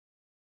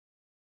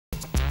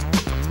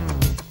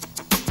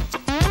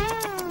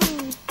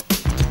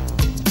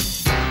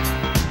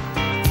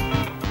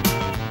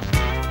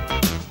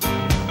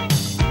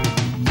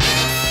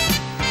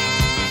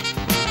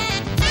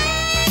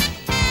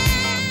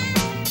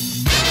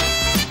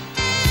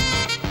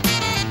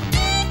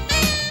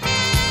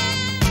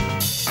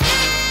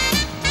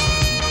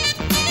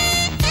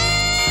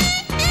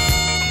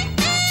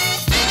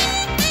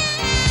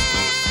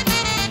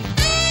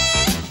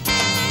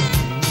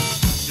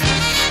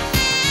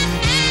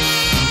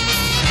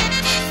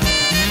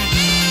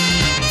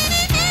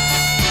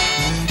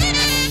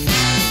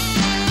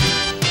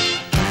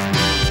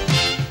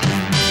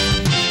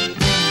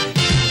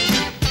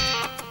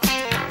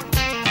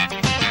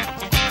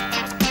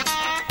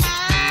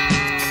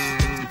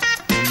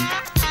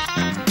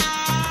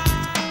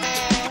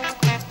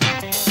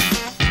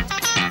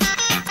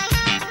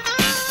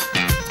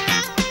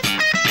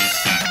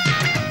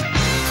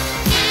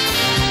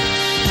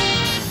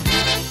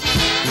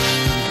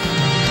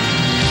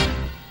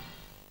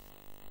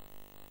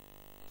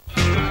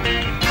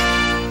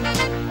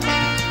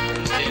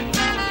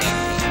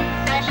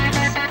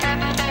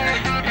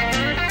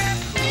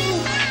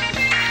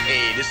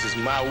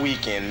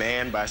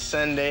man. By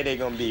Sunday, they're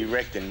gonna be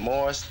erecting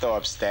Morris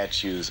Thorpe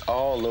statues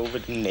all over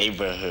the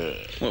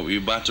neighborhood. What, were you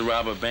about to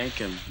rob a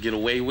bank and get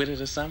away with it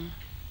or something?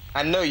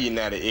 I know you're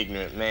not an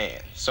ignorant man,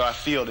 so I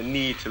feel the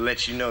need to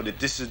let you know that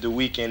this is the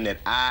weekend that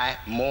I,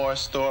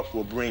 Morris Thorpe,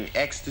 will bring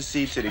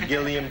ecstasy to the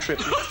Gilliam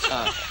triplets.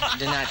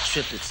 They're not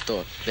triplets,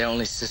 Thorpe. They're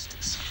only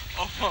sisters.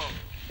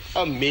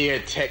 A mere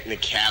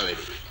technicality.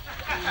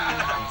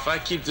 If I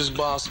keep this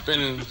ball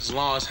spinning as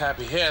long as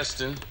Happy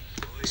Hairston,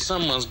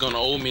 someone's gonna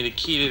owe me the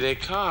key to their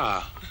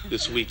car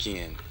this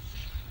weekend.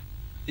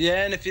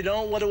 Yeah, and if you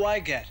don't, what do I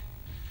get?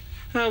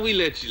 Well, we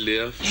let you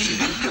live.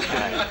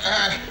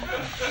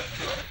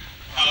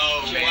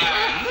 Oh,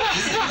 wow.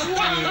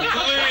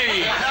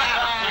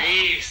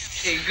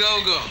 Please. Hey,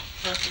 Go-Go.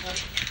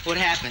 What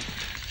happened?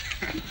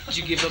 Did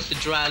you give up the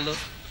dry look?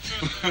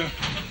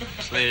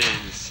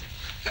 Please.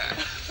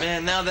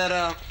 Man, now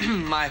that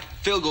my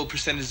field goal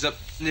percentage is up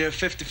near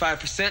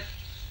 55%,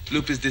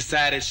 Lupa's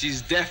decided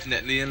she's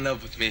definitely in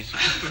love with me.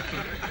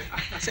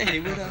 Say, hey,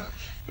 what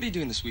are you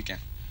doing this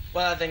weekend?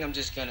 Well, I think I'm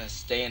just gonna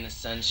stay in the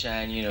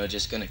sunshine, you know,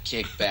 just gonna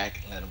kick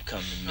back and let them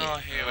come to me.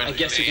 I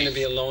guess you're gonna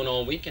be alone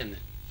all weekend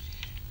then.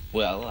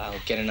 Well, I'll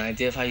get an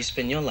idea of how you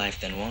spend your life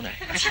then, won't I?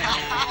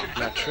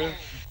 Not true.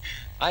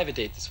 I have a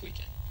date this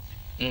weekend.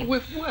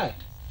 With what?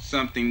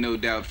 Something, no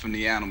doubt, from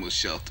the animal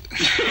shelter.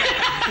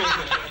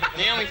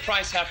 Naomi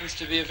Price happens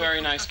to be a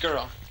very nice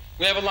girl.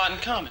 We have a lot in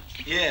common.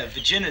 Yeah,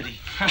 virginity.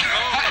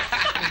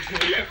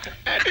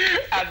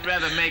 I'd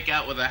rather make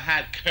out with a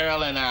hot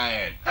curling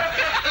iron.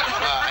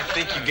 I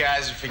think you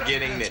guys are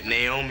forgetting that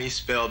Naomi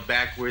spelled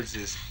backwards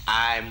is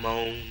I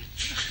moan.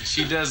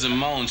 She doesn't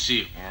moan,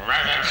 she...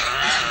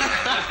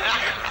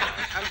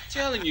 I'm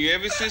telling you,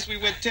 ever since we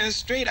went 10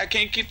 straight, I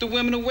can't keep the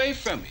women away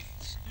from me.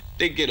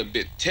 They get a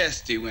bit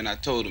testy when I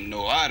told them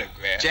no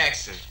autograph.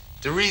 Jackson,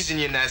 the reason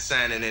you're not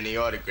signing any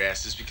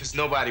autographs is because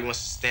nobody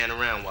wants to stand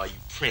around while you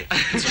print. Hey,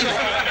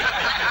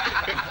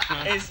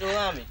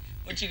 Salami,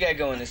 what you got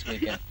going this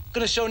weekend?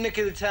 Gonna show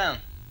Nicky the town.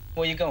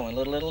 Where you going,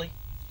 Little Italy?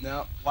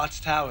 No, Watts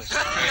Towers. Hey,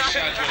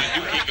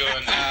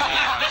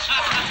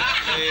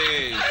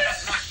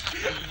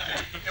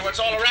 what's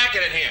all the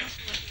racket in here?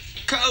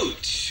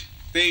 Coach,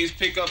 things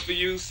pick up for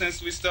you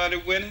since we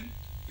started winning?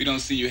 We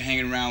don't see you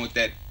hanging around with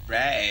that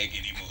rag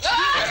anymore. All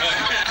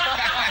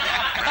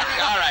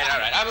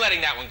right. I'm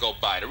letting that one go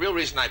by. The real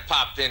reason I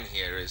popped in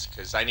here is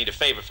because I need a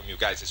favor from you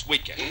guys this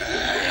weekend.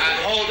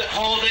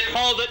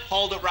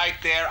 Hold it right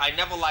there. I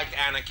never liked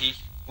anarchy.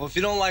 Well, if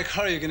you don't like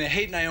her, you're gonna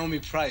hate Naomi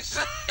Price.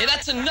 Hey,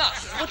 that's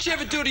enough. What'd she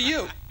ever do to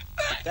you?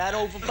 That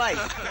overbite.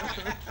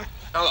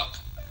 Now, look,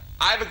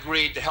 I've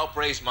agreed to help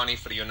raise money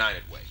for the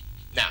United Way.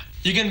 Now,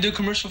 You gonna do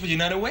commercial for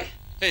United Way?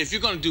 Hey, if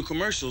you're gonna do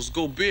commercials,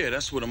 go beer.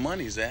 That's where the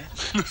money's at.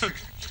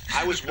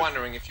 I was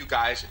wondering if you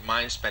guys would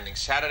mind spending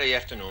Saturday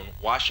afternoon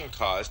washing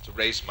cars to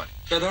raise money.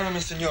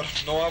 Perdóname, señor.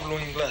 No hablo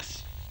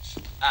inglés.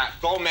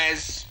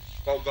 Gomez,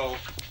 go.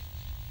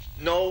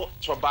 No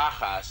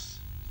trabajas.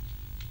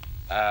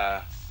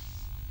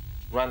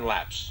 Run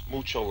laps.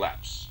 Mucho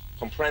laps.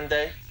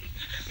 Comprende?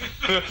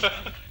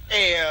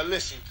 Hey,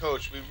 listen,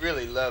 Coach, we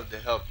really love to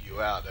help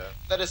you out.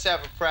 Let us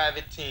have a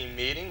private team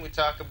meeting. We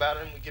talk about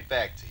it and we get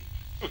back to you.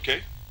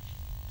 Okay.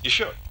 You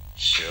sure?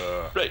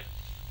 Sure. Right.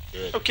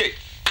 Good. Okay.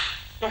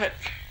 Go ahead.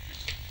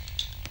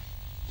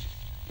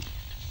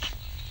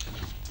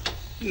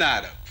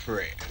 Not a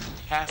prayer.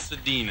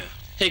 Pasadena.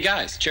 Hey,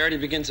 guys, charity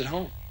begins at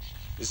home.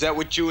 Is that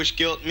what Jewish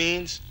guilt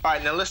means? All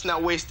right, now let's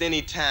not waste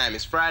any time.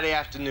 It's Friday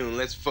afternoon.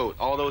 Let's vote.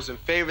 All those in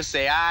favor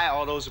say aye.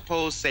 All those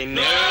opposed say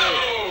no.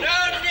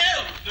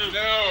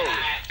 No.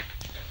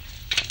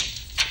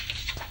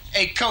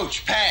 Hey,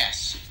 Coach,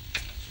 pass.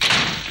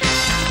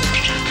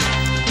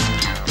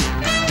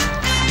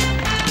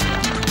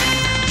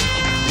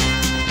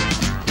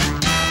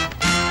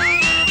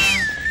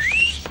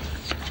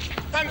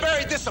 I'm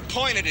very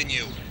disappointed in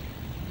you.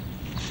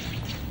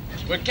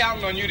 We're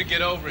counting on you to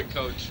get over it,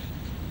 Coach.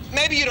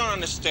 Maybe you don't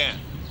understand.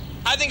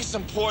 I think it's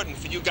important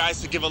for you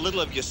guys to give a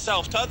little of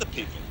yourself to other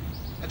people.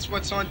 That's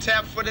what's on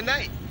tap for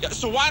tonight. Yeah,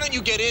 so why don't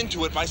you get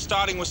into it by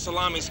starting with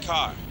Salami's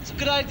car? It's a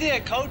good idea,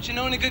 Coach. You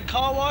know any good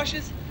car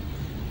washes?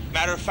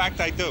 Matter of fact,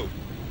 I do.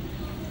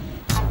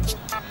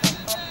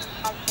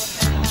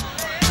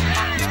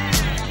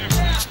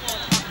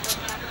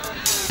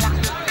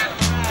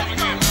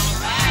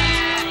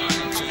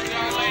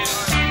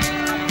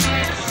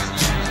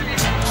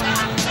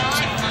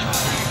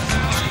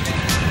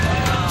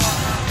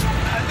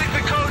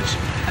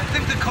 I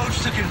think the coach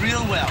took it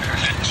real well.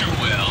 Too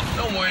well.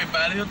 Don't worry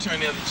about it. He'll turn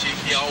the other cheek.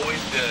 He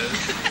always does.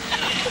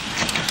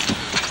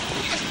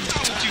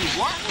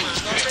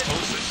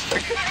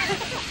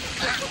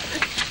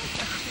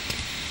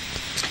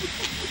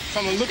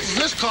 From the looks of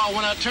this car,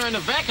 when I turn the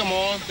vacuum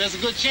on, there's a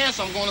good chance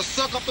I'm going to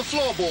suck up the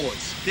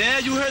floorboards. Yeah,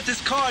 you hurt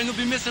this car and you'll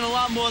be missing a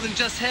lot more than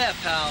just hair,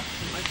 pal.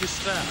 Like your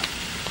style.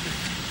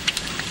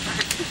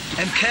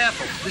 And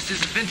careful, this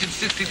is a vintage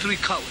 63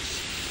 Cutlass.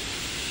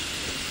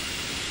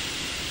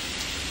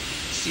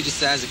 See the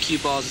size of cue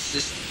ball's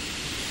assistant?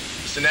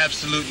 It's an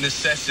absolute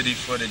necessity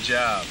for the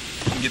job.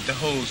 and get the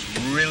hose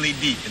really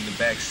deep in the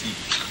back seat.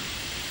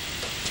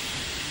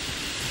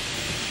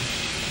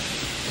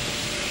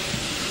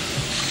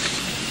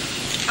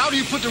 How do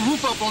you put the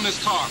roof up on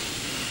this car?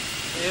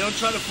 Hey, don't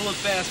try to pull a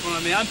fast one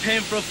on me. I'm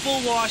paying for a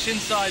full wash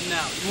inside and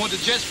out. You want the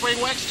jet spray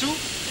wax too?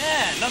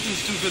 Yeah,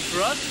 nothing's too good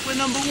for us. We're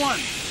number one.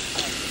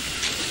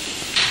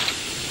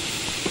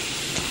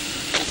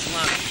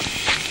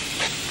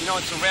 You know,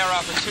 it's a rare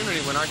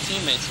opportunity when our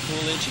teammates,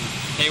 Coolidge and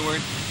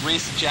Hayward,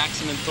 Reese,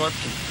 Jackson, and Thorpe,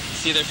 can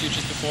see their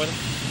futures before them.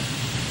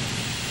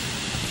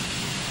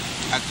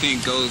 I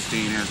think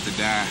Goldstein has to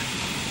die.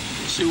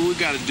 See, what we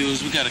gotta do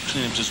is we gotta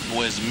clean up this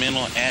boy's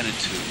mental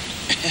attitude.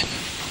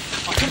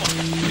 Oh, come on.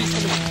 Reese,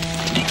 come on.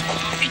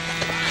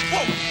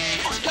 Whoa!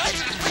 Come on, guys.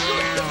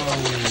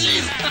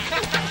 Jeez.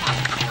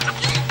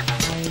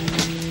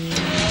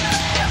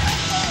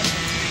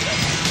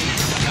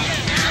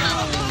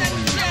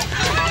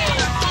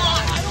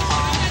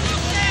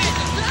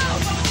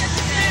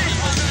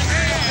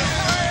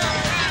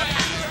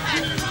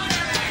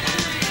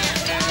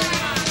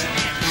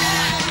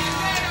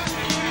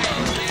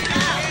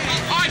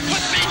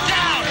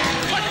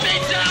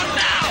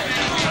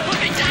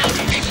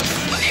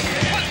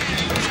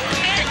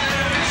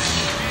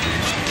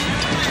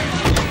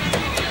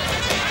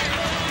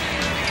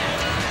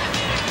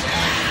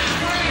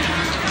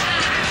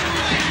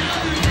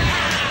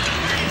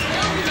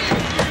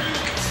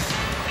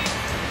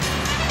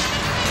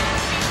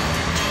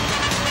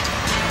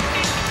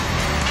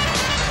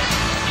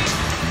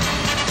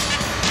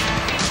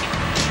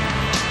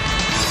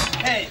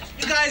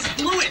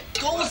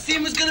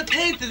 Goldstein was gonna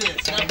pay for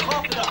this. Now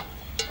cough it up.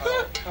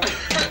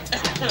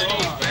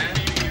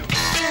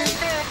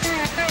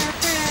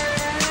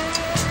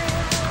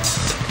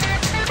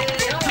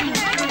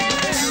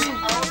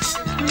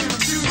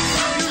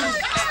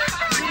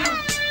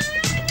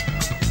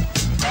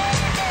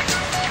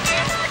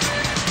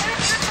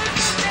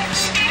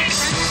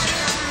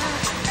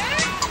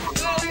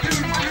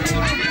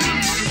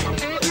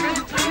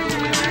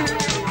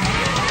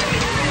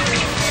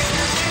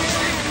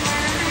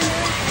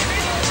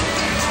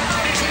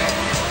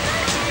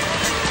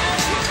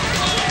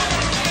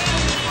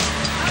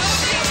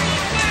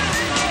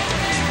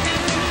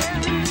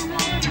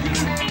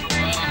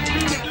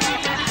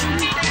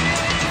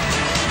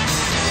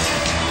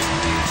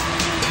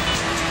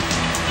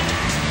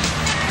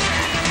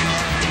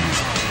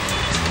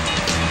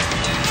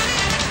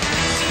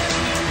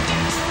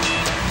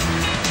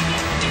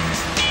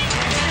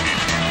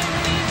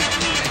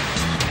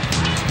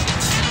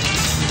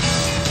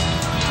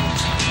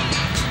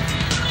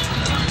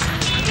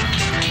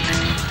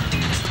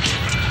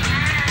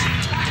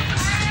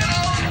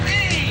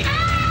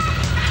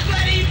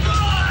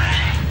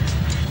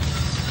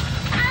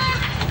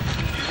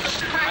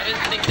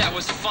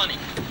 Funny.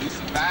 You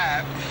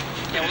survived.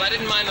 Yeah, well, I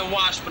didn't mind the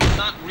wash, but I'm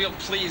not real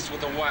pleased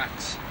with the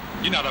wax.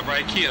 You're not a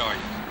bright kid, are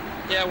you?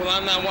 Yeah, well,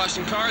 I'm not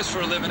washing cars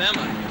for a living, am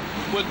I?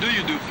 What do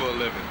you do for a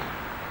living?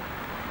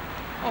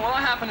 Oh, well,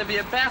 I happen to be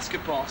a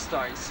basketball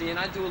star, you see, and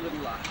I do a little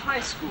high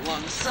school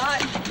on the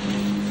side.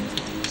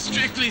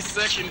 Strictly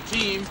second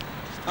team.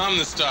 I'm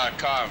the star,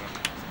 Carver.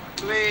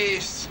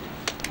 Please,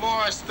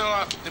 Morris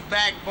Thorpe, the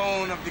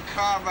backbone of the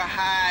Carver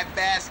High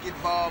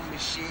basketball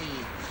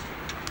machine.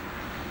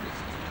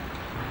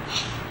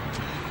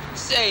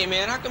 Say,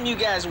 man, how come you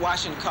guys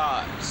washing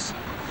cars?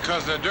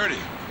 Because they're dirty.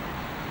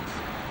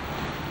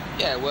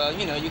 Yeah, well,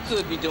 you know, you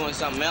could be doing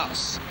something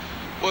else.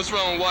 What's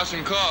wrong with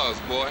washing cars,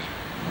 boy?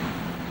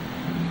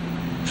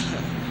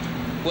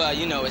 Well,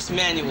 you know, it's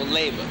manual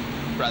labor,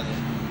 brother.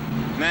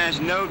 Man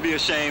should never be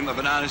ashamed of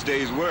an honest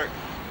day's work.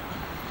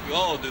 We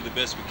all do the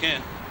best we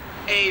can.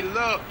 Hey,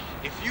 look,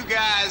 if you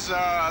guys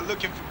are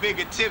looking for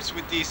bigger tips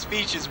with these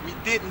speeches, we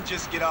didn't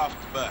just get off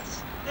the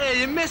bus. Hey,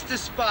 you missed the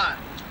spot.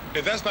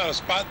 If that's not a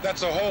spot,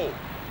 that's a hole.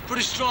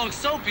 Pretty strong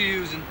soap you're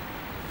using.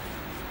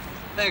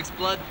 Thanks,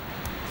 Blood.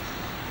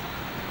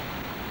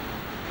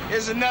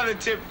 Here's another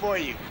tip for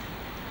you.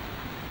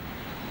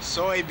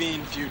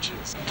 Soybean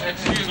futures.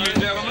 Excuse me,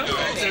 gentlemen.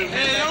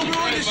 Hey, don't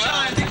ruin the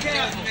shine. Be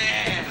careful.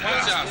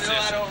 Watch out, sis.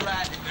 I don't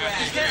ride the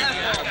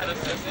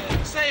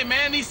grass. Say,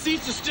 man, these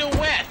seats are still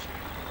wet.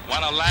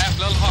 What a laugh,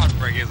 little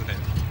heartbreak, isn't it?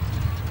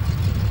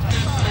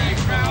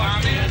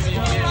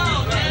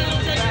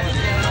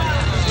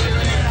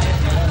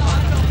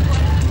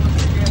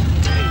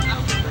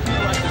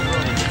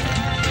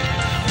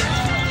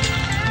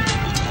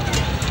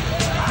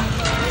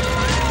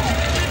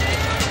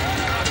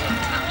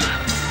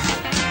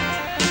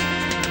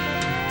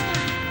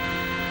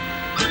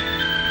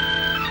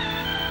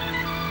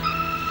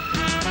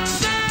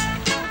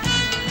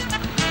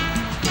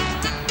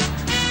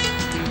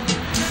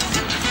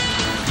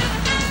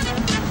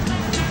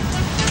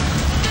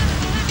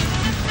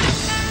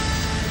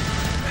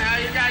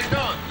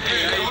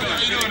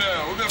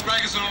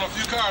 On a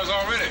few cars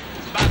already.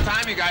 It's about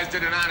time you guys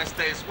did an honest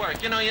day's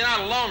work. You know, you're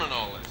not alone in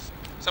all this.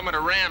 Some of the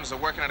Rams are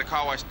working at a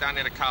car wash down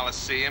near the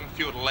Coliseum. A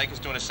few of the Lakers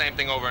doing the same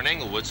thing over in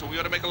Inglewood, so we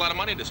ought to make a lot of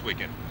money this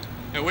weekend.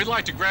 Yeah, we'd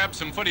like to grab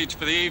some footage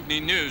for the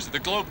evening news of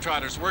the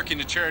Globetrotters working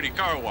the charity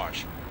car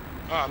wash.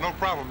 Ah, no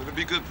problem. It'll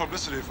be good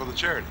publicity for the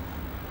charity.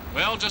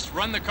 Well, just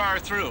run the car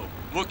through.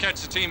 We'll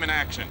catch the team in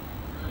action.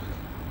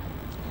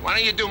 Why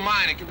don't you do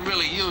mine? I could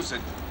really use it.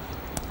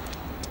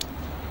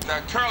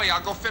 Curly,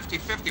 I'll go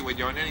 50-50 with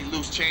you on any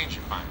loose change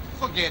you find.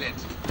 Forget it.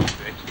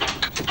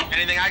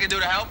 Anything I can do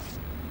to help?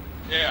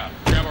 Yeah,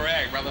 grab a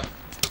rag, brother.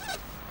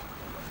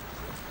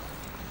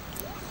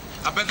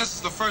 I bet this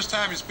is the first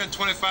time you spent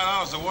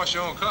 $25 to wash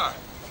your own car.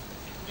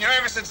 You know,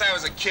 ever since I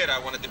was a kid, I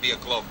wanted to be a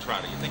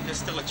Globetrotter. You think there's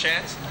still a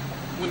chance?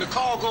 When the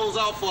call goes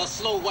out for a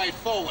slow white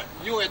forward,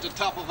 you're at the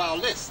top of our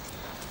list.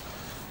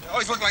 It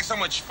always looked like so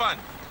much fun.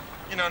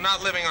 You know,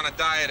 not living on a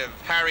diet of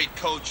harried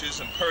coaches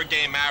and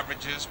per-game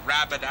averages,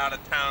 rabid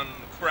out-of-town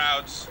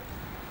crowds.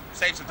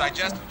 Saves the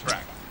digestive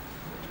tract.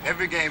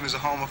 Every game is a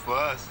homer for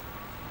us.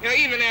 You know,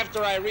 even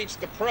after I reached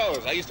the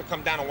pros, I used to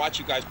come down and watch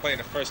you guys play in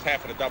the first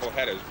half of the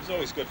doubleheaders. It was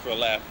always good for a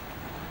laugh.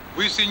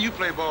 We've seen you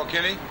play ball,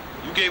 Kenny.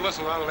 You gave us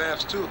a lot of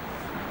laughs, too.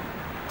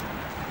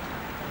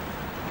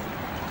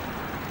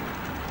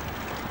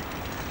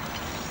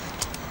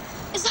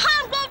 Is the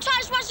Harlem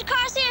Globetrotters watching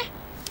cars here?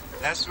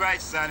 That's right,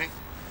 Sonny.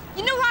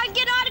 You know where I can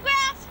get an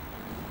autograph?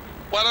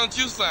 Why don't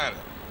you sign it?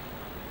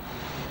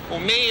 Well,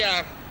 me,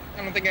 I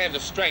don't think I have the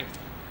strength.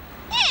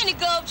 You ain't a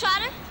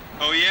Globetrotter.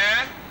 Oh,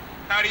 yeah?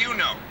 How do you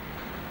know?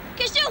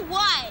 'Cause you're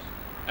white.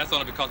 That's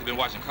only because he's been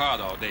watching cars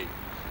all day.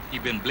 He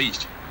been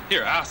bleached.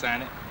 Here, I'll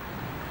sign it.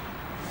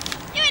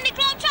 You ain't a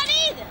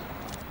Globetrotter either.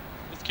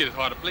 This kid is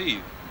hard to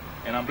please.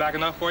 And I'm black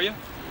enough for you?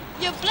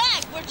 You're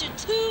black, but you're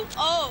too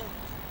old.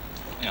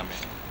 Yeah, man.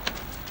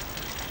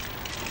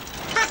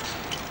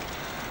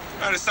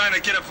 I just signed a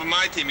kid up for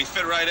my team. He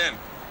fit right in.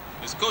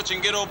 Is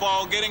coaching ghetto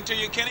ball getting to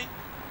you, Kenny?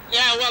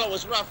 Yeah, well, it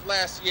was rough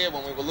last year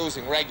when we were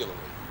losing regularly.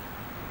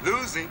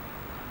 Losing?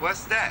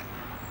 What's that?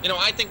 You know,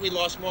 I think we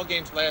lost more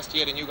games last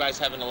year than you guys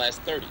have in the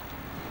last 30.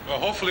 Well,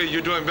 hopefully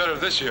you're doing better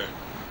this year.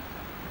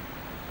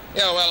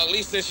 Yeah, well, at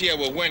least this year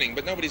we're winning,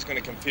 but nobody's going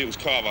to confuse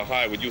Carver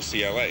High with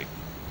UCLA.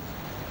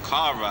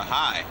 Carver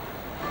High.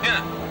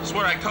 Yeah, that's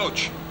where I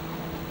coach.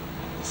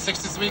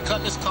 63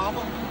 Cutlass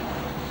Carver?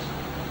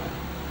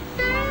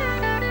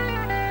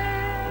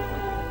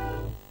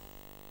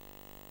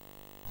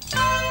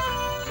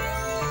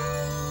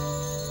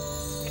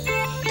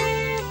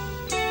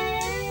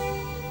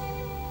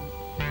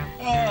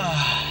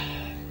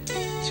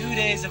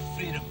 Of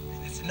freedom.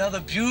 And it's another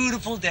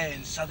beautiful day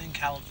in Southern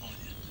California.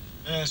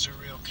 There's a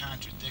real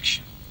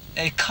contradiction.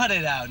 Hey, cut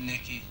it out,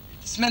 Nicky.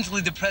 This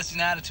mentally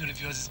depressing attitude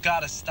of yours has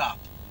got to stop.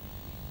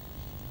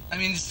 I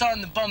mean, it's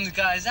starting to bum the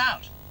guys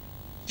out.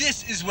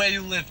 This is where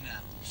you live now.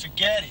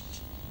 Forget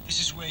it.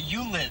 This is where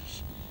you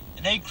live.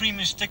 An egg-cream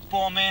and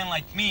stickball man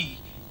like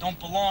me don't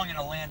belong in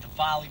a land of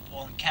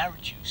volleyball and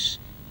carrot juice.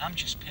 I'm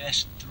just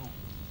passing through.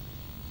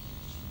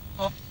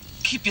 Well,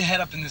 keep your head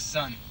up in the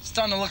sun. It's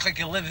starting to look like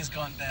your liver's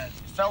gone bad.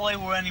 If LA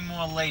were any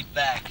more laid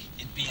back,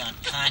 it'd be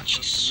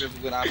unconscious.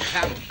 Without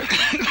paddle.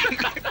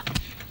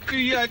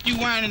 You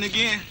whining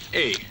again?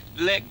 Hey,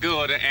 let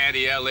go of the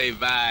anti-LA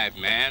vibe,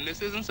 man.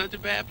 This isn't such a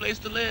bad place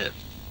to live.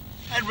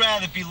 I'd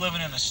rather be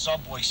living in a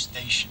subway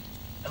station.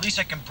 At least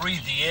I can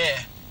breathe the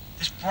air.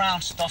 This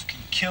brown stuff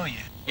can kill you.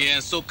 Yeah,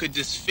 and so could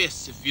this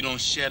fist if you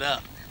don't shut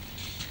up.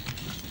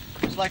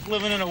 It's like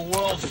living in a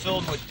world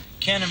filled with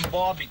Ken and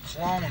Barbie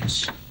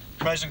clones.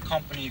 Present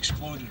company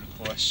excluded,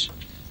 of course.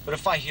 But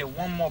if I hear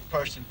one more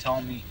person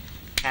tell me,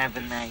 have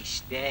a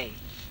nice day,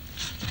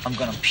 I'm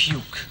gonna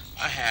puke.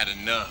 I had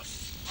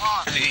enough.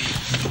 Oh,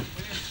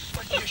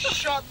 but you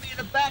shoved me in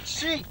the back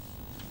seat.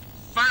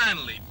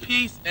 Finally,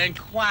 peace and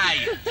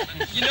quiet.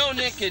 You know,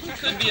 Nick, it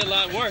could be a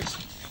lot worse.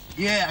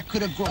 Yeah, I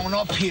could have grown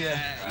up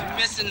here. You're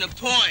missing the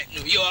point,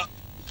 New York.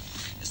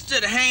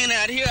 Instead of hanging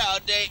out here all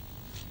day,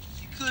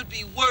 you could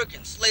be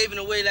working, slaving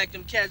away like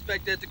them cats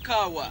back there at the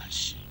car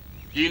wash.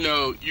 You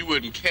know, you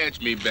wouldn't catch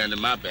me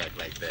bending my back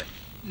like that.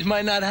 You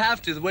might not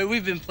have to. The way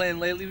we've been playing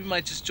lately, we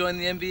might just join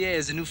the NBA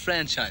as a new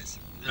franchise.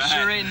 There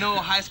sure ain't no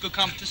high school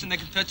competition that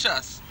can touch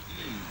us.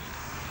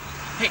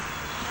 Hey,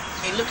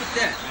 look at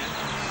that,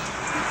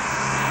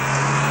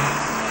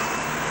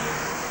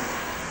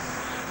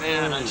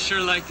 man. Man, I'd sure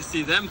like to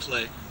see them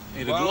play.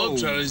 Hey, the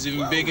Globetrotters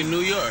even big in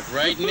New York,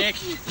 right, Nick?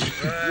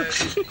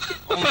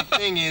 Only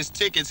thing is,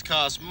 tickets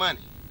cost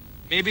money.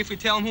 Maybe if we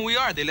tell them who we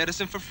are, they let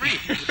us in for free.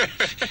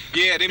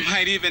 Yeah, they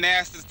might even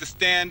ask us to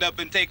stand up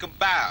and take a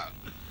bow.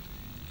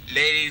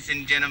 Ladies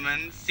and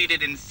gentlemen,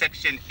 seated in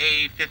section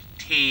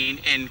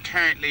A15 and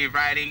currently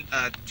riding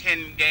a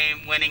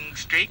 10-game winning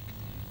streak,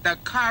 the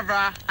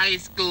Carver High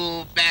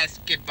School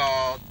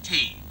basketball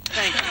team.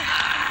 Thank you.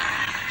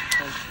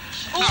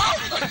 Oh,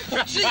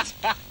 jeez.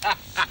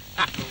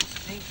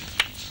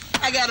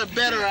 I got a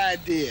better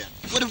idea.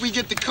 What if we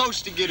get the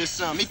coach to get us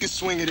some? He could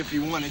swing it if he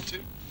wanted to.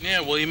 Yeah,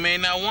 well, he may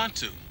not want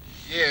to.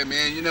 Yeah,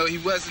 man, you know, he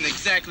wasn't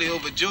exactly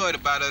overjoyed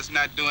about us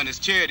not doing his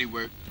charity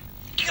work.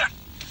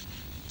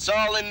 It's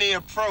all in the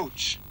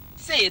approach.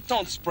 Say it,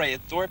 don't spray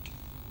it, Thorpe.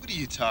 What are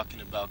you talking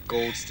about,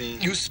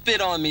 Goldstein? You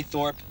spit on me,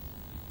 Thorpe.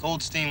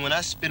 Goldstein, when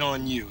I spit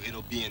on you,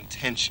 it'll be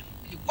intentional.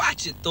 Hey,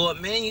 watch it, Thorpe,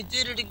 man. You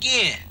did it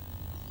again.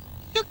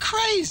 You're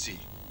crazy.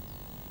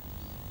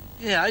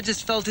 Yeah, I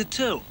just felt it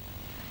too.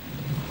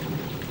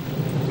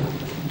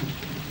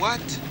 What?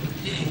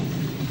 Yeah.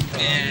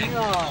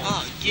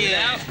 Oh, get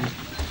out.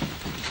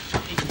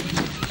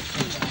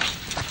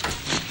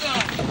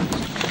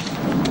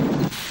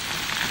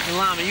 Hey,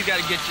 Llama, you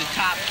gotta get your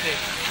top pick.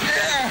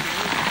 Yeah.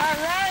 All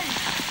right.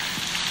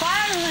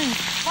 Finally,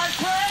 my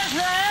prayers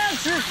were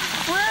answered.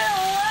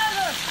 Real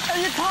weather. And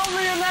you told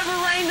me it never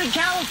rained in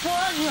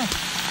California.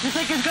 You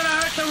think it's gonna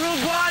hurt the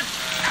rhubarb?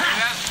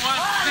 That's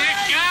one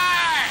sick guy.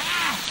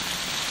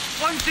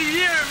 Once a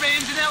year it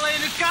rains in LA,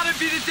 and it's gotta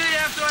be the day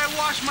after I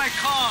wash my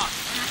car.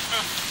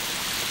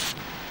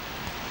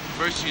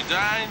 First you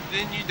dine,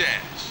 then you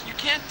dash. You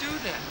can't do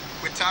that.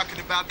 We're talking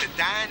about the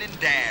dine and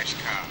dash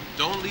car.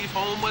 Don't leave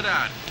home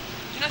without it.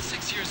 You're not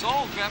 6 years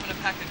old grabbing a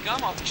pack of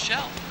gum off the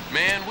shelf.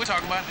 Man, we're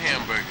talking about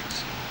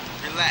hamburgers.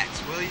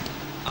 Relax, will you?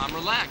 I'm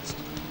relaxed.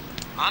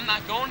 I'm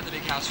not going to the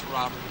big house for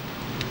robbery.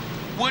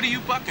 What are you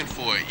bucking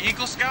for,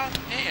 Eagle Scout?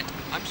 Hey,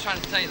 I'm just trying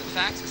to tell you the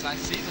facts as I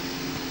see them.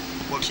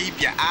 Well, keep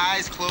your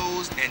eyes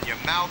closed and your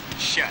mouth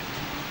shut.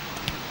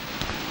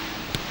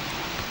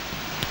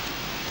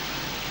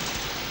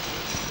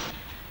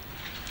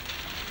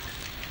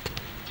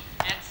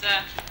 That's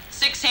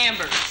 6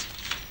 hamburgers.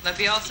 That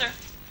be all, sir?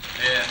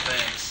 Yeah,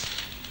 thanks.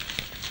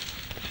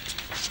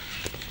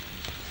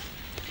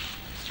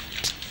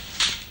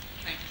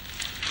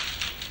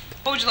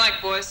 What would you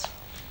like, boys?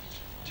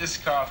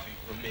 Just coffee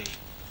for me.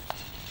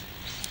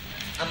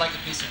 I'd like a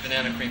piece of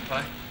banana cream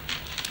pie.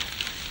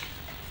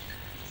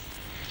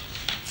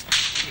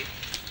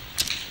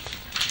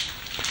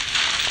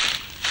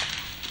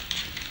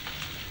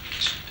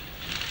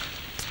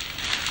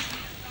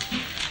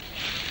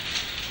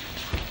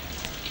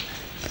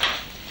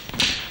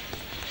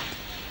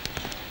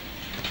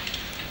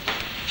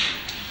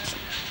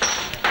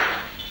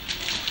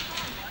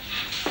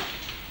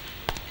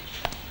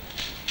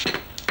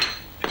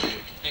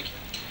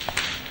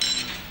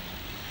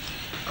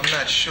 I'm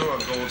not sure,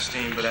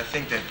 Goldstein, but I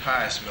think that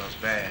pie smells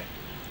bad.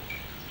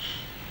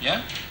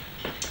 Yeah?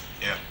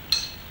 Yeah.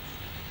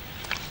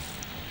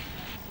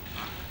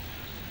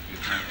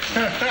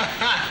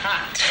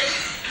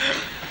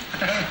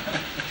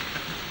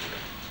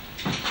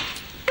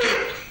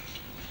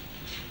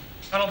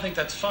 I don't think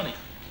that's funny.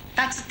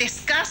 That's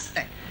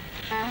disgusting.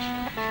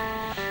 I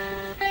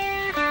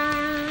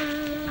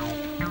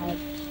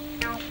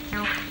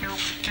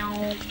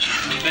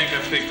think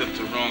I picked up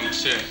the wrong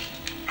chick.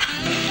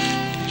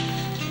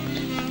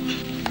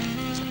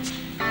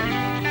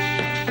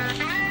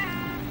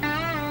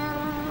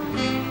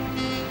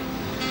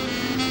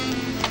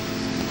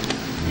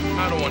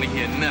 I don't want to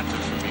hear nothing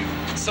from you.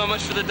 So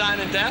much for the dine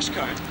and dash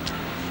card.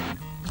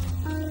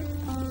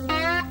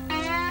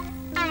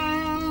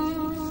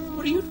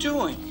 What are you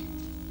doing?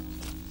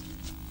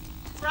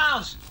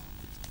 Browse.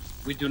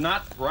 We do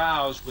not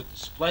browse with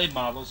display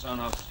models on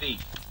our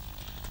feet.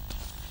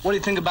 What do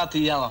you think about the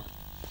yellow?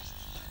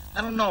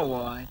 I don't know.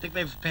 I think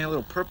maybe if we paint a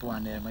little purple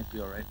on there, it might be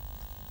all right.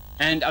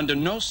 And under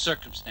no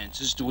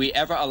circumstances do we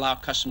ever allow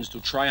customers to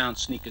try on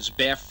sneakers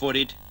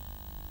barefooted.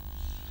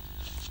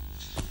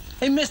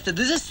 Hey, mister,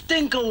 does this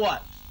stink or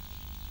what?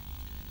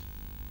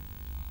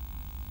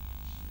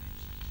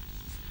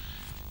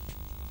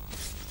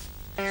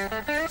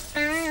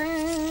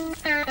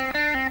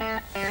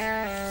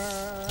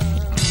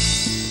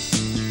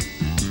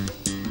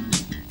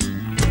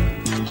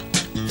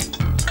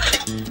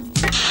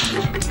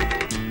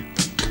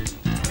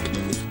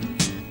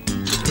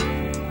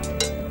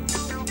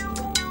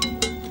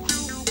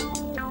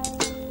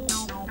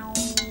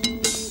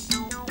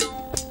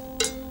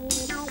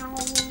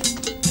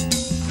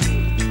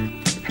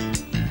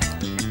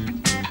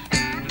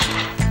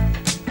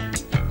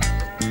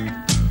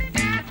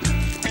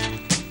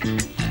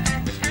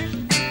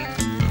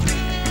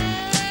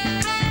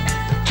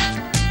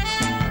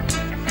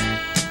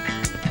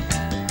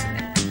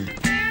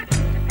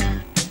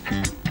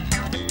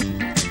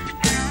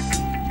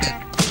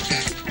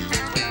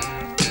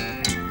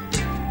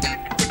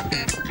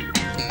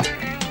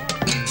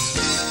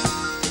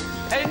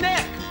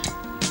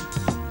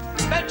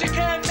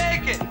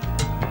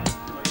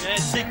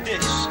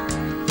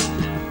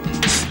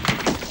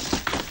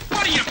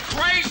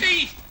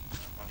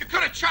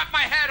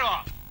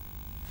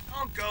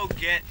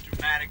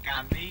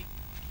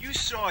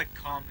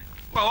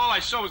 Well, all I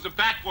saw was the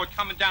backboard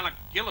coming down like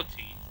a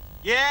guillotine.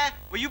 Yeah?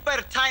 Well, you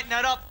better tighten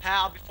that up,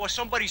 pal, before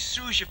somebody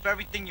sues you for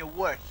everything you're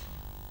worth.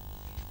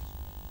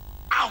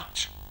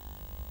 Out!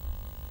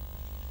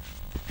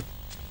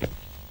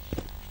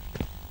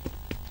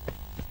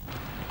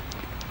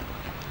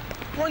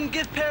 One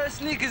gift pair of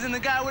sneakers and the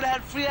guy would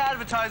have had free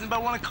advertising by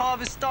one of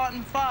Carver's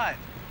starting 5.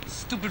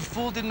 Stupid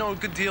fool didn't know a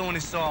good deal when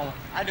he saw one.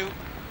 I do.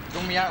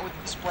 Threw me out with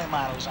the display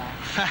models on.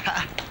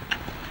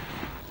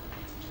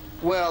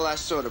 Well, I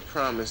sort of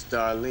promised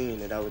Darlene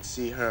that I would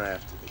see her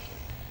after the game.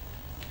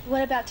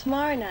 What about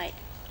tomorrow night?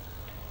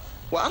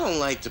 Well, I don't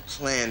like to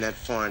plan that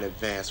far in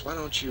advance. Why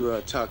don't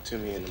you talk to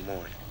me in the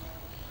morning?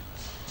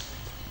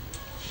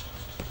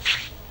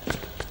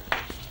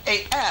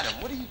 Hey,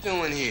 Adam, what are you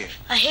doing here?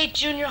 I hate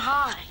junior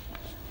high.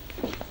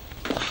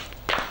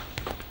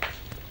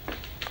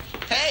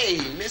 Hey,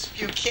 Miss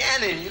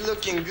Buchanan, you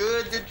looking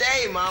good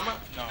today, Mama.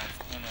 No.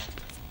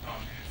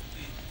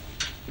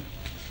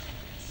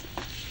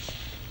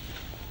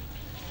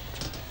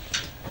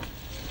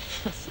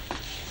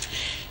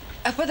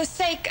 For the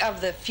sake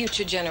of the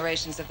future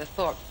generations of the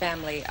Thorpe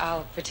family,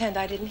 I'll pretend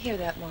I didn't hear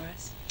that,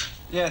 Morris.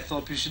 Yeah,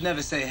 Thorpe, you should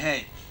never say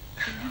hey.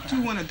 You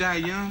do want to die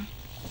young?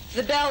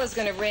 The bell is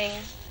going to ring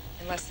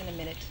in less than a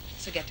minute,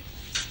 so get to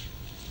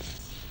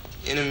class.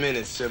 In a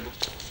minute, Sybil.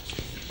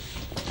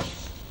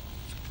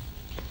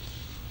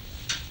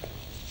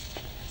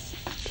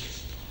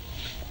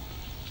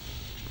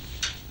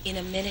 In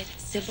a minute,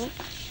 Sybil?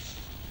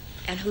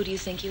 And who do you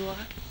think you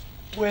are?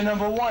 We're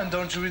number one.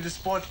 Don't you read the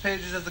sports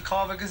pages of the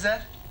Carver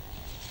Gazette?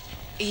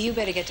 You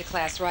better get to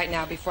class right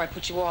now before I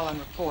put you all on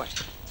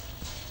report.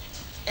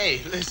 Hey,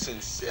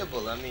 listen,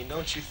 Sybil, I mean,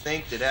 don't you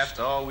think that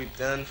after all we've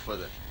done for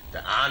the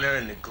honor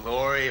and the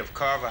glory of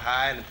Carver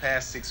High in the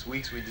past 6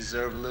 weeks, we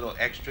deserve a little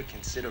extra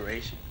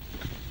consideration?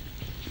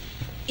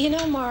 You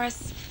know,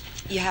 Morris,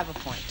 you have a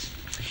point.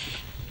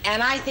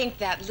 And I think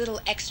that little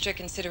extra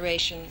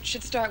consideration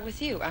should start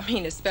with you. I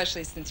mean,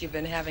 especially since you've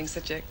been having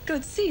such a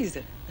good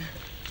season.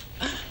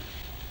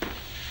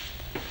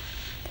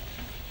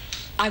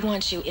 I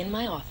want you in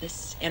my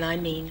office, and I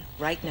mean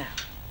right now.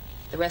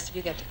 The rest of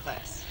you get to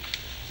class.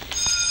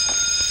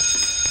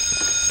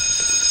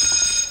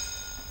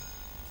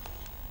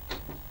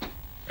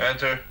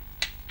 Enter.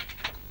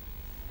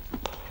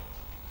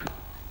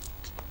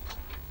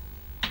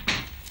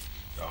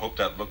 I hope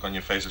that look on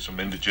your face is from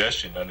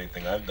indigestion, not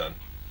anything I've done.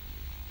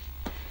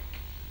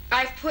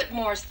 I've put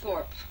Morris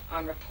Thorpe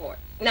on report.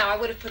 Now, I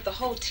would have put the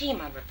whole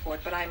team on report,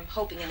 but I'm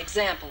hoping an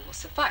example will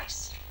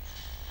suffice.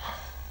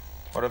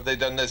 What have they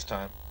done this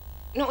time?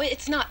 No,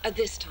 it's not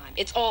this time.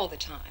 It's all the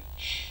time.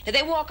 Now,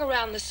 they walk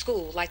around the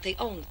school like they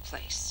own the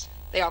place.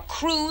 They are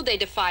crude, they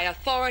defy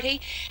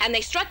authority, and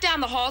they strut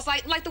down the halls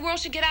like the world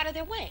should get out of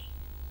their way.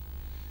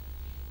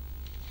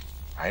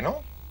 I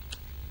know.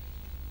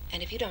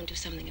 And if you don't do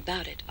something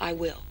about it, I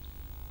will.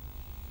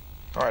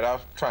 All right,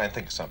 I'll try and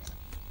think of something.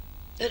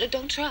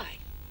 Don't try.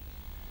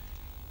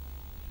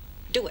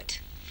 Do it.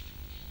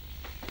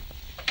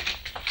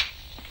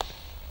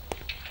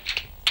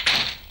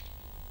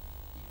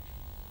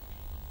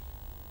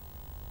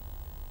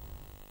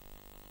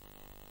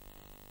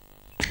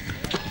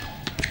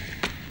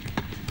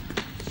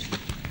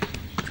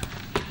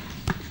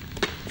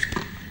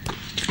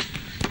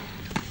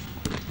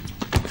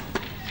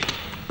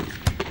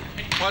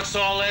 What's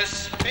all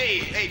this?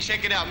 Hey,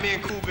 check it out. Me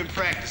and Cool been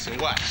practicing.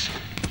 Watch.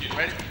 You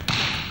ready?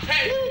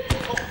 Hey!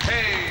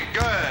 Hey,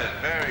 good.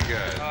 Very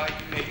good.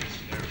 You made it.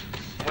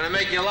 I'm gonna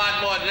make you a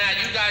lot more than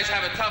that. You guys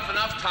have a tough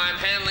enough time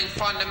handling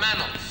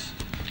fundamentals.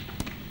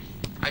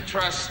 I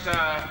trust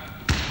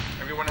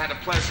everyone had a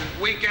pleasant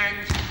weekend.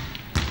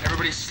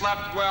 Everybody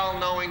slept well,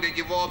 knowing that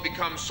you've all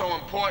become so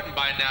important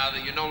by now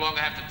that you no longer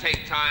have to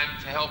take time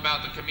to help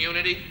out the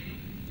community.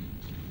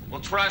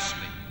 Well, trust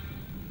me,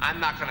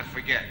 I'm not gonna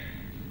forget.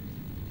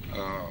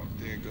 Oh,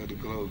 there go the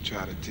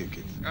Globetrotter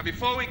tickets. Now,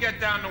 before we get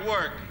down to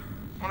work,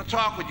 I want to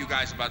talk with you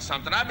guys about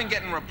something. I've been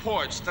getting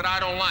reports that I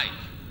don't like.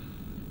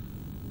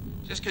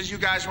 Just because you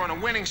guys are on a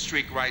winning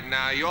streak right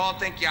now, you all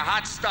think you're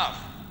hot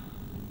stuff.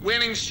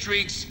 Winning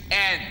streaks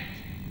end.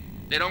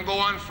 They don't go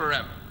on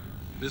forever.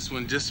 This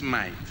one just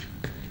might.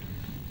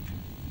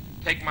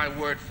 Take my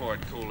word for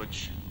it,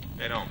 Coolidge.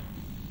 They don't.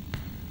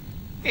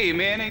 Hey,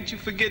 man, ain't you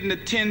forgetting the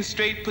 10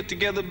 straight put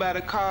together by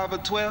the Carver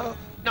 12?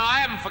 No, I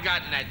haven't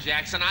forgotten that,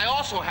 Jackson. I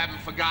also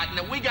haven't forgotten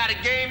that we got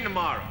a game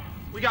tomorrow.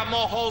 We got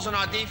more holes in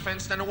our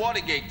defense than the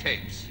Watergate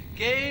tapes.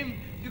 Game?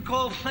 You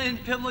call playing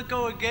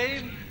Pimlico a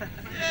game?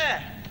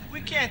 Yeah, we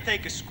can't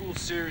take a school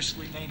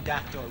seriously named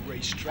after a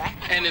racetrack.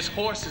 And his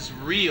horse is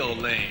real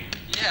lame.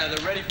 Yeah,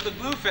 they're ready for the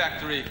Blue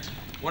Factory.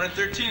 1 in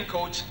 13,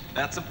 Coach.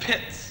 That's a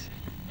Pitts.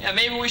 Yeah,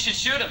 maybe we should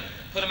shoot him.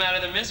 Put him out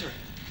of their misery.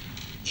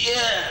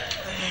 Yeah.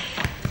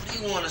 What do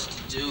you want us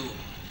to do?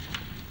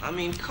 I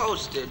mean,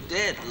 Coach, they're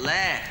dead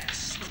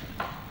last.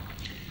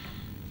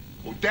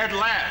 Well, dead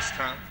last,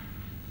 huh?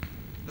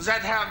 Does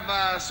that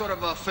have sort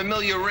of a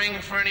familiar ring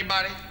for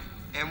anybody?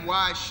 And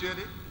why should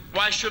it?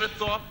 Why should it,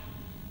 Thorpe?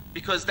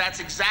 Because that's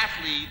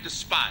exactly the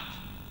spot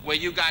where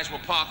you guys were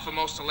parked for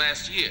most of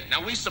last year.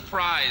 Now, we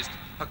surprised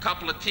a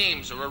couple of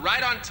teams who were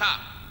right on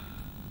top.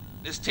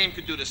 This team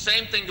could do the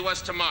same thing to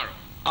us tomorrow.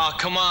 Oh,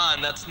 come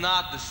on. That's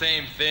not the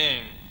same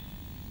thing.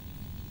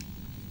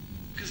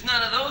 Because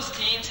none of those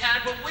teams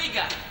had what we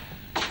got.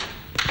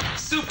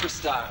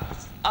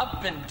 Superstars.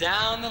 Up and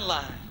down the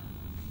line.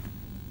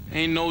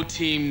 Ain't no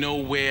team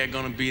nowhere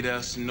gonna beat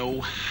us, no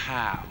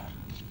how.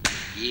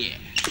 Yeah.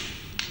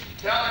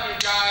 Telling you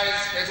guys,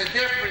 there's a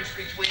difference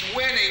between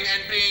winning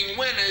and being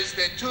winners.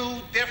 They're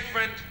two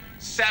different,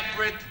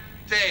 separate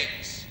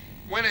things.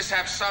 Winners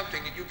have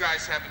something that you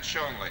guys haven't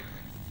shown lately.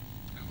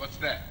 And what's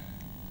that?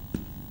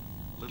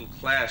 A little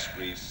class,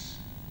 Reeves.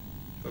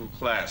 A little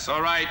class.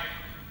 All right.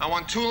 I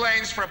want 2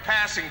 lanes for a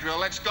passing drill.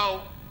 Let's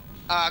go.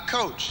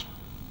 Coach,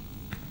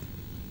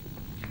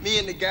 me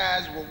and the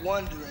guys were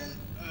wondering,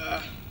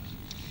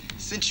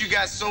 since you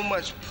got so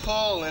much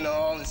pull and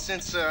all, and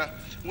since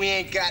we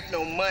ain't got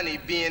no money,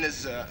 being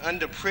as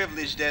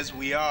underprivileged as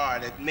we are,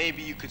 that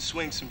maybe you could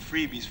swing some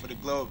freebies for the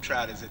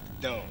Globetrotters at the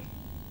Dome.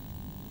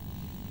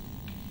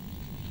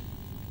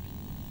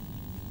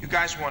 You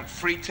guys want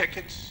free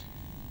tickets?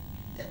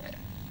 Yeah.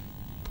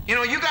 You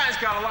know, you guys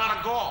got a lot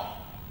of gall.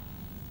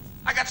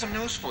 I got some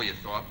news for you,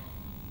 Thorpe.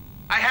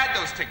 I had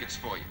those tickets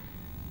for you.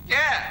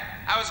 Yeah,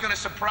 I was gonna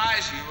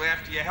surprise you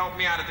after you helped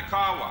me out at the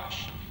car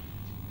wash.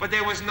 But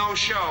there was no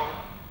show,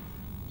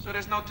 so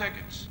there's no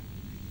tickets.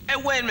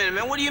 Hey, wait a minute,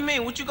 man. What do you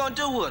mean? What you gonna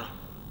do with them?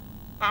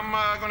 I'm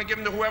gonna give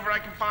them to whoever I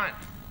can find.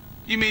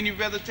 You mean you'd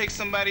rather take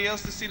somebody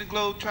else to see the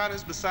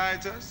Globetrotters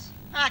besides us?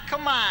 Ah,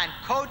 come on,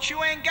 Coach.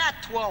 You ain't got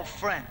 12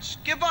 friends.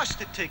 Give us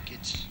the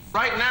tickets.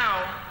 Right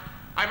now,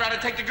 I'd rather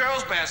take the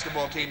girls'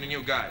 basketball team than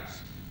you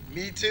guys.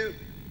 Me too.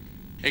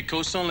 Hey,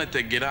 Coach, don't let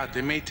that get out.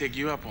 They may take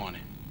you up on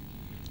it.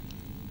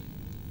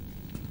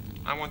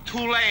 I want 2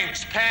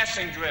 lanes,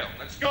 passing drill.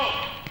 Let's go.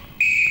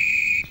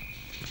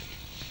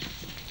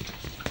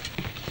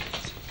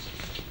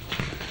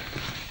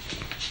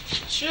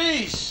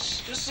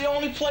 Jeez, this is the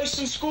only place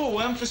in school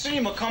where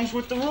emphysema comes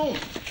with the room.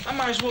 I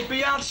might as well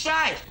be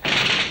outside.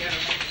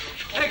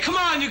 Hey, come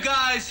on, you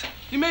guys.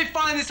 You may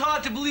find this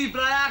hard to believe,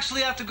 but I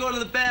actually have to go to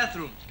the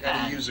bathroom.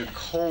 Gotta use a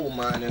coal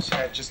miner's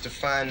hat just to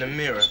find the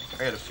mirror.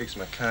 I gotta fix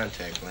my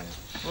contact lens.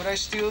 Where'd I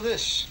steal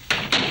this?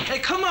 Hey,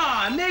 come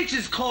on.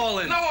 Nature's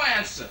calling. No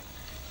answer.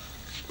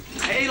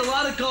 I ate a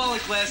lot of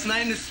garlic last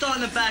night, and it's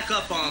starting to back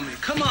up on me.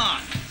 Come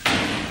on.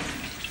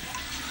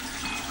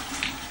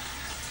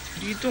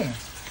 What are you doing?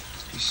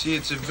 You see,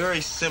 it's a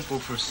very simple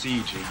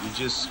procedure. You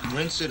just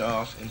rinse it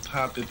off and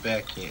pop it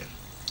back in.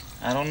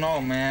 I don't know,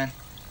 man.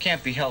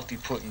 Can't be healthy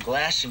putting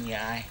glass in your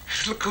eye.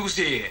 Look who's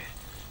here.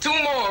 2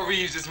 more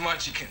Reeves'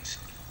 munchkins.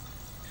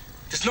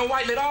 The Snow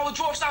White let all the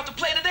dwarfs out to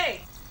play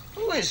today.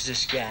 Who is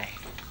this guy?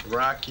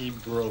 Rocky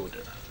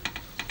Broder.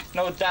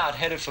 No doubt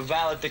headed for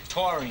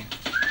valedictorian.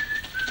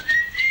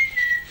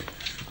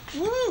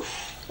 Woo!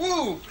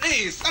 Woo!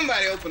 Please,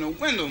 somebody open a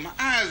window. My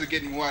eyes are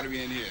getting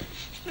watery in here.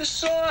 You're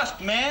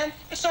soft, man.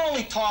 It's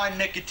only tar and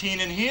nicotine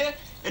in here.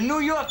 In New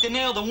York, they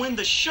nailed the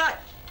window shut.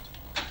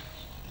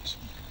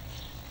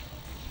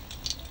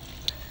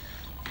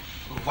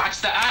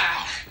 Watch the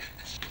aisle.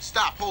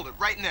 Stop, hold it,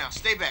 right now.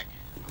 Stay back.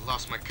 I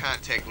lost my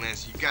contact lens,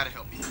 so you gotta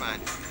help me find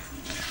it.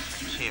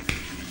 Can't be.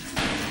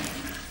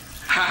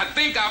 I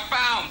think I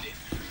found it.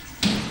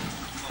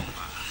 Oh,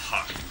 my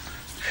heart.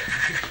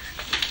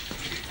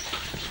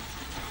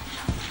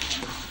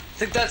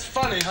 Think that's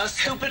funny, huh,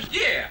 stupid?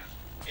 Yeah.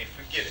 Hey,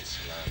 forget it,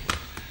 Salam.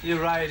 You're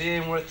right. It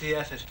ain't worth the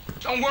effort.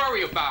 Don't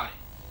worry about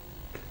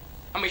it.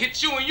 I'm gonna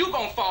hit you and you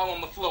gonna fall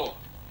on the floor.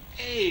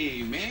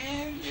 Hey,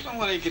 man, you don't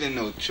want to get in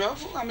no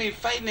trouble. I mean,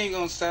 fighting ain't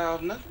gonna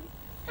solve nothing.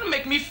 It'll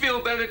make me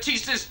feel better to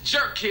teach this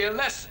jerk here a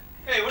lesson.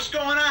 Hey, what's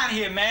going on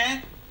here,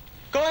 man?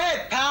 Go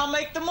ahead, pal,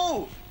 make the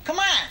move. Come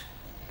on.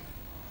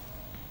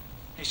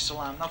 Hey,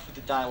 Salam, enough with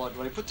the dialogue,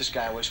 buddy. Put this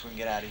guy away so we can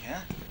get out of here,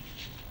 huh?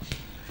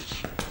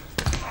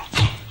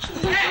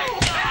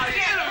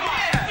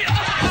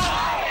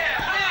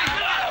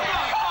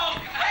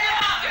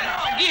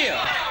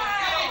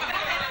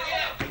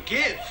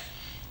 Give.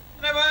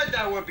 I never heard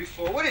that word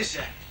before. What is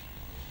that?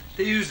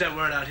 They use that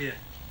word out here.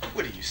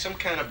 What are you, some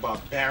kind of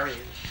barbarian?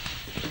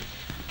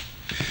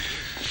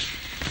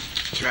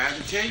 Tried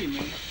to tell you,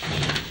 man.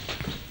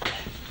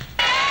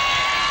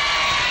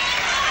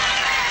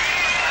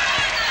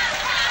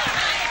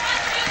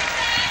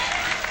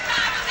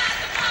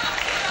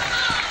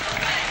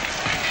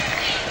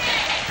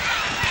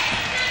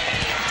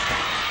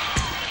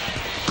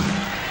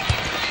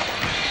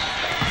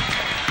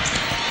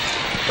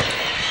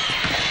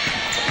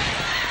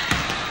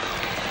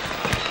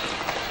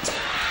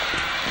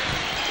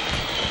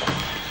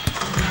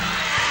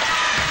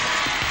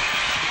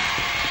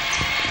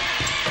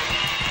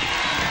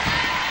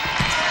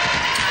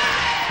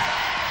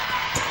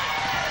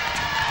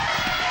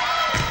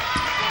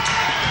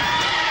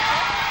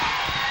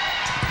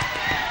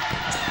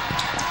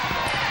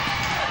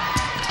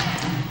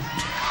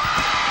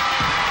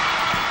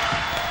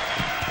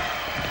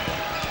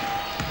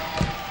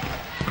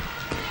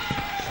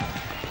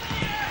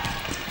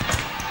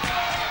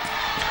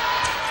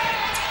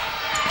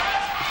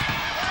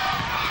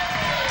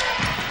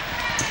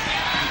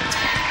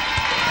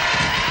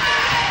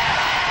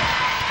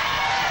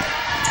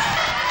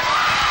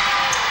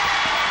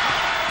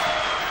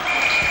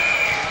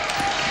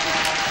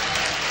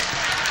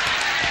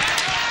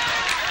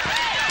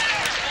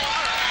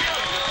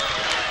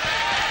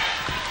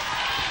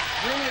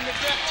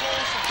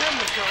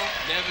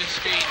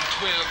 Devastating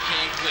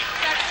 12-game win.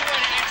 That's the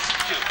way to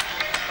execute.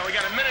 So we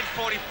got a minute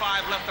 45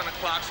 left on the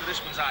clock, so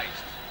this one's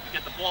iced. We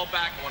get the ball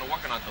back. I want to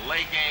work on our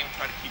delay game,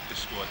 try to keep the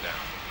score down.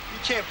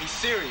 You can't be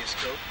serious,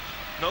 Coach.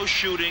 No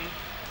shooting,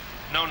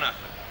 no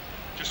nothing.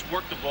 Just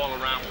work the ball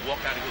around. We'll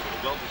walk out of here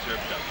with a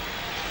well-deserved W.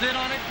 Sit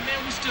on it,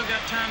 man. We still got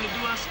time to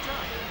do our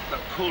stuff.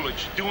 Look,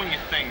 Coolidge, doing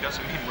your thing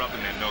doesn't mean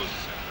rubbing their noses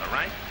in it, all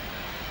right?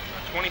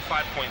 A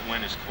 25-point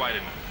win is quite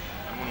enough.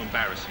 I don't want to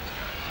embarrass these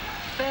guys.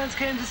 Fans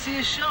came to see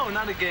a show,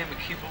 not a game to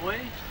keep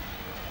away.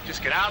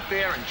 Just get out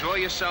there, enjoy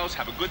yourselves,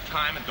 have a good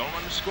time, and don't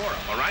run the score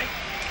up, all right?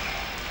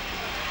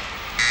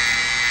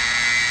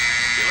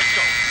 Okay, let's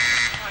go. All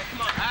right,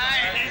 come on. All right.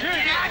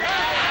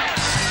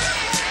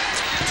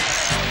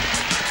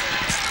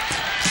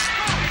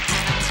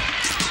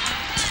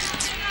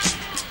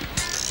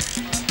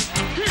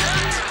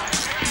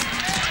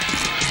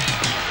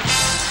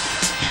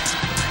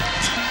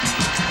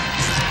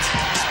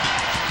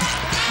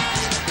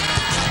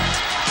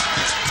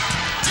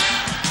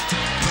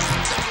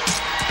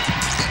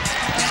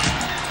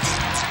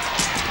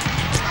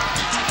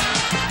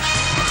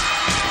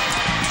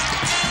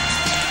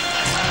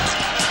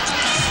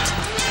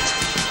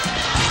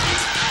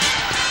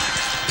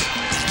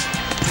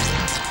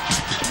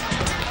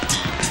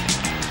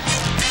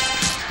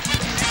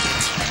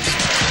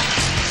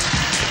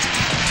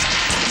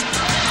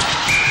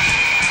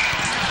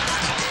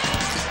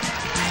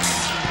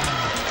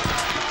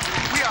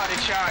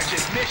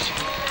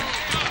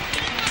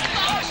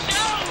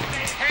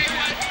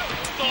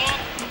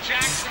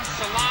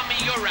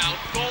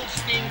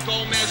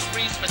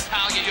 Reeves,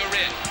 Natalia, you're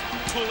in.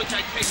 Cool, which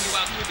I take you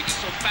out too, but you're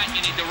so fat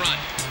you need to run.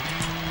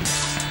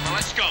 Now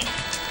let's go.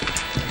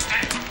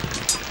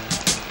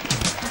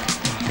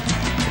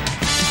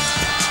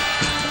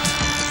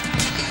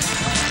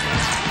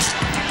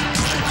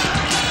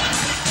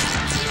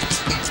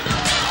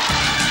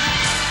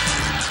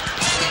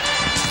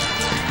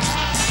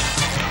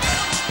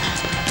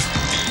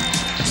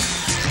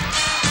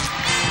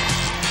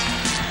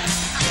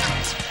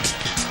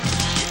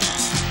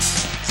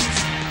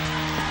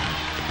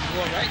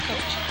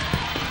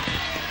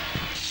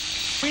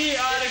 We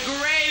are the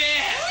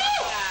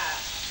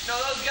greatest! No,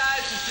 those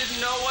guys just didn't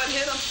know what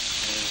hit them.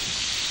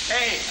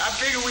 Hey, I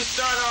figured we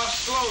start off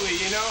slowly,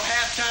 you know?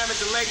 Halftime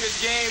at the Lakers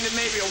game, then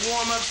maybe a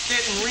warm-up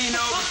stint in Reno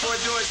before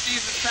doing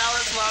Caesar's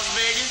Palace, Las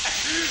Vegas.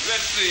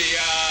 Let's see,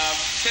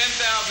 10,000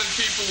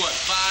 people, what,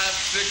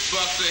 $5-6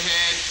 a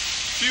head,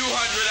 few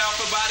hundred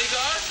alpha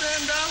bodyguards,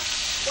 and,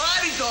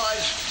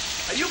 Bodyguards?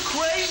 Are you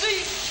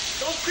crazy?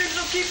 Those creeps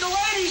will keep the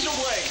ladies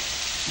away.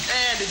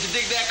 And did you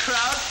dig that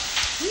crowd?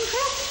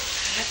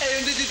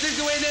 And did you dig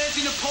the way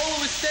Nancy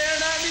Napoleon was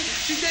staring at me?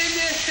 She damn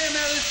near came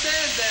out of the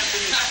stands after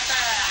me.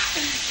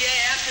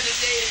 Yeah, after the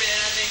day, man,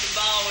 I think the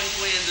Baldwin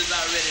twins is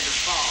about ready to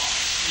fall.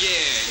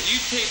 Yeah, you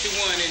take the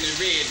one in the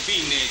red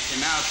V-neck, and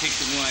I'll take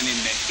the one in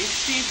the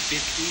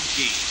itsy-bitsy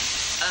jeans.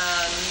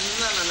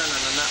 No.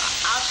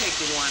 I'll take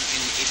the one in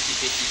the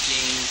itsy-bitsy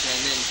jeans,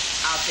 and then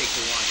I'll take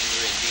the one in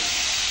the red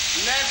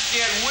V-neck. Let's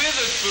get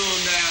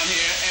Witherspoon down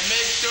here and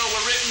make sure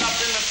we're written up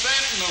in the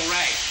Sentinel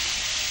right.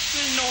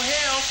 Ain't no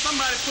hell.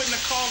 Somebody putting a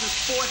call to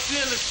Sports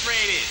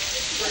Illustrated.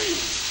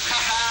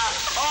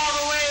 All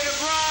the way to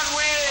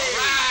Broadway. All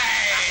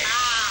right.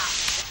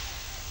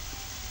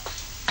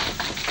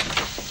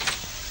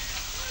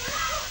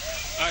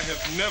 I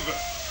have never,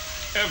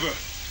 ever,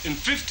 in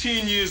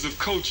 15 years of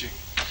coaching,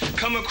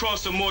 come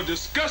across a more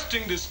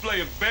disgusting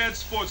display of bad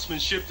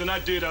sportsmanship than I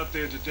did out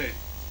there today.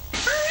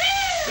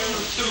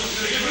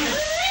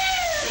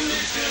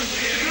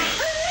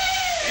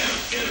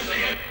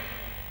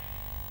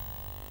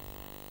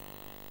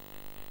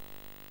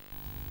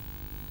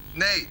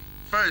 Nate,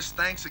 first,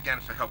 thanks again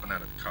for helping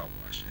out at the car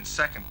wash. And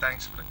second,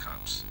 thanks for the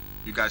comps.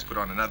 You guys put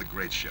on another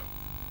great show.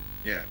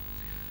 Yeah.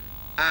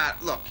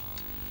 Look,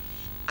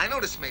 I know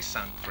this may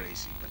sound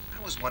crazy, but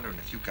I was wondering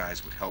if you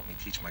guys would help me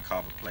teach my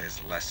Carver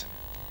players a lesson.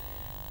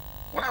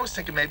 Well, I was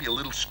thinking maybe a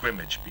little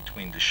scrimmage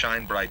between the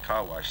Shine Bright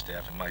car wash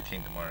staff and my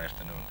team tomorrow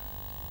afternoon.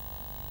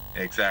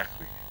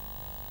 Exactly.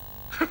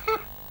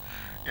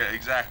 Yeah,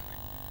 exactly.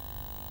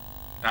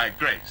 All right,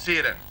 great. See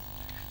you then.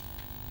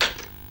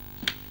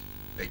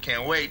 They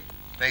can't wait.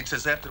 Nate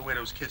says after the way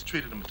those kids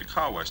treated him at the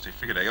car wash, they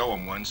figure they owe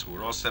him one, so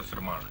we're all set for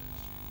tomorrow.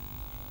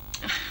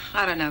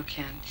 I don't know,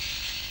 Ken.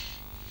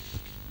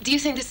 Do you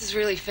think this is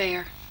really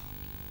fair?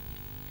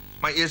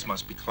 My ears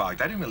must be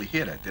clogged. I didn't really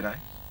hear that, did I?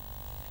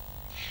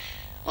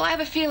 Well, I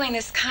have a feeling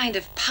this kind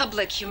of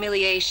public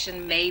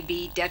humiliation may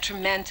be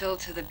detrimental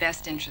to the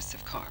best interests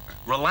of Carver.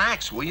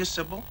 Relax, will you,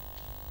 Sybil?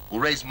 We'll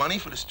raise money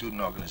for the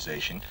student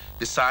organization,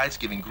 besides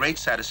giving great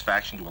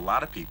satisfaction to a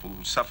lot of people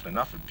who suffered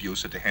enough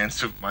abuse at the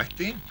hands of my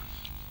team.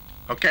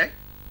 Okay?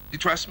 You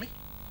trust me?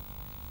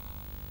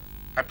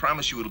 I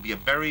promise you it'll be a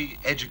very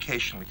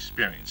educational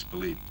experience,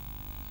 believe me.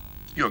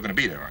 You're going to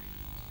be there, aren't you?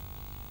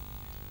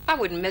 I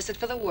wouldn't miss it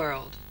for the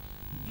world.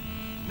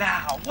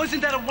 Now,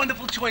 wasn't that a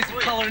wonderful choice of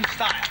color and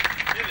style?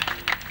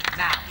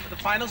 Now, for the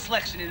final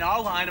selection in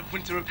our line of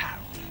winter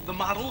apparel, the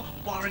model,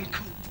 Warren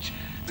Coolidge.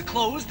 The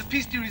clothes, the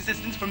piece de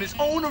resistance from his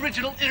own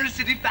original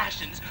inner-city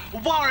fashions.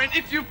 Warren,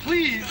 if you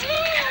please.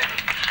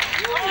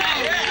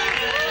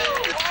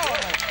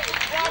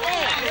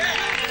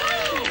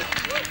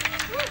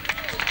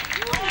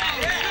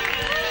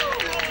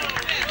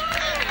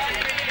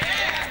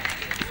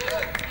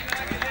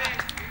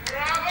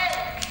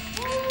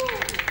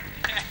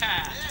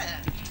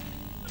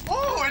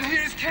 Oh, and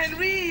here's Ken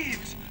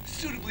Reeves,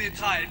 suitably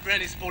attired for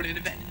any sporting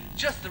event.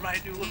 Just the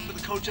right new look for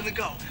the coach on the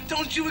go.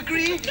 Don't you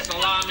agree?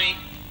 Salami.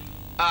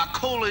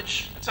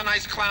 Coolidge, it's a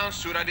nice clown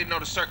suit. I didn't know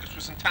the circus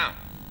was in town.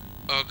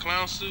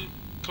 Clown suit?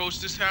 Coach,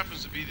 this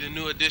happens to be the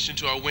new addition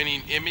to our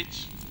winning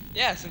image.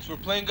 Yeah, since we're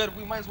playing good,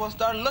 we might as well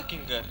start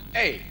looking good.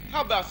 Hey,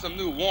 how about some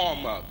new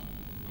warm-up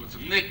with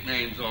some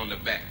nicknames on the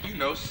back? You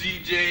know,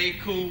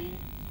 CJ, Cool,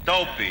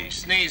 Dopey,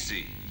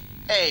 Sneezy.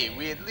 Hey,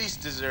 we at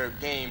least deserve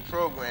game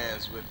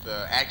programs with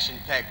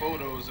action-packed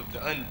photos of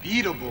the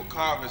unbeatable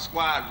Carver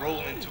squad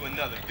rolling to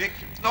another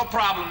victory. No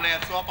problem there,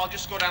 Thorpe. I'll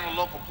just go down to the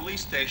local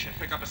police station,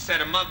 pick up a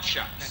set of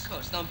mugshots. Now,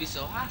 Coach, don't be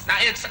so hostile.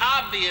 Now, it's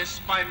obvious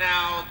by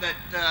now that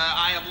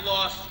I have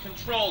lost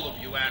control of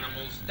you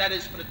animals. That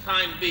is for the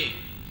time being.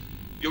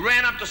 You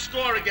ran up the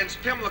score against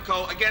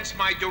Pimlico against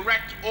my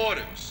direct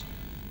orders.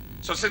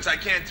 So since I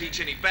can't teach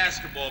any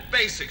basketball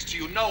basics to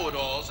you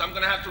know-it-alls, I'm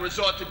going to have to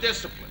resort to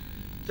discipline.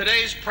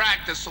 Today's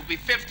practice will be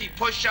 50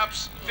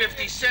 push-ups,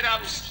 50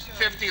 sit-ups,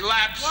 50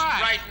 laps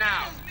right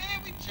now.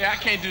 Yeah, I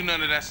can't do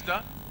none of that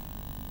stuff.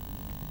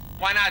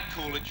 Why not,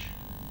 Coolidge?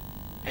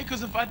 Hey,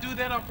 because if I do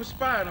that, I'll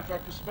perspire. And if I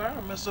perspire,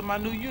 I'll mess up my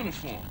new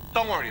uniform.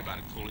 Don't worry about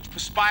it, Coolidge.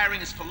 Perspiring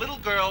is for little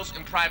girls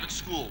in private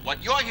school.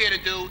 What you're here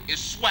to do is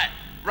sweat.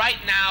 Right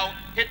now,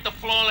 hit the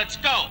floor, let's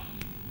go.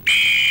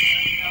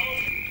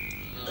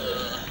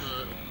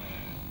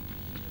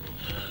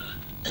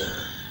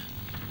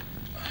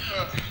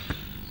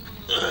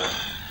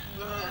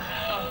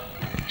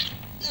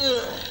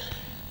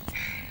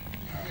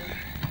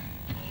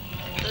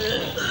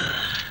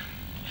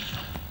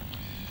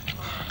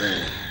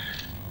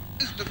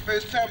 This is the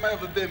first time I've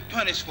ever been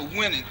punished for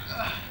winning.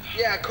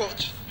 Yeah,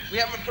 Coach. We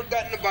haven't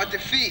forgotten about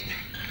defeat.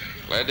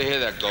 Glad to hear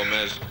that,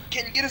 Gomez.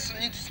 Can you get us some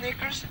new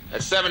sneakers?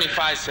 That's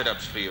 75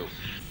 sit-ups for you.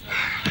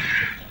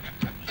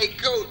 Hey,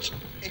 Coach,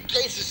 in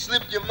case it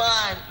slipped your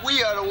mind,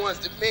 we are the ones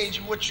that made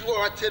you what you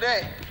are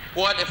today.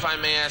 What, if I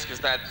may ask, is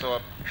that,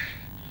 Thorpe?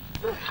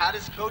 The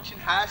hottest coach in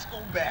high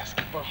school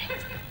basketball.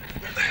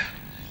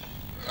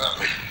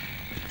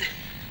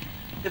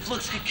 If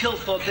looks could kill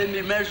Thorpe, they'd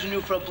be measuring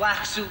you for a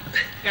black suit.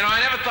 You know, I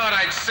never thought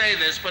I'd say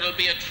this, but it'll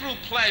be a true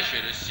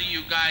pleasure to see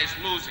you guys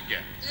lose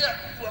again. Yeah,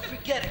 well,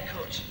 forget it,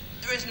 Coach.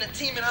 There isn't a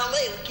team in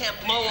L.A. that can't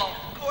blow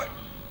off the court.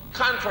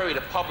 Contrary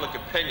to public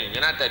opinion,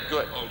 you're not that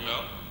good. Oh,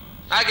 no?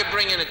 I could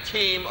bring in a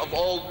team of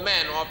old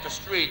men off the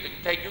street that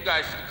can take you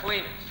guys to the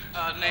cleaners.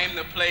 Name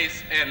the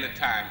place and the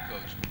time,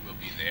 Coach. We'll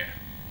be there.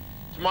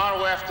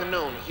 Tomorrow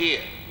afternoon,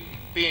 here.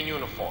 Be in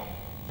uniform.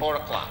 4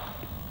 o'clock.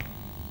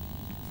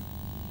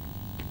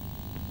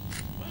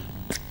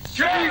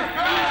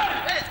 Yeah,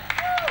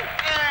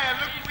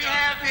 look what we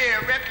have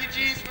here.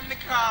 Refugees from the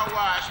car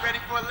wash. Ready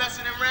for a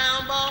lesson in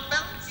round ball,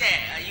 fellas?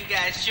 Yeah, are you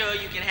guys sure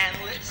you can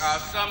handle it?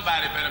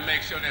 Somebody better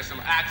make sure there's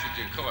some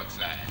oxygen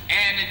courtside.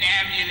 And an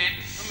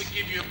ambulance. I'm gonna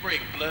give you a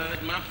break,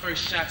 Blood. My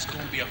first shot's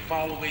gonna be a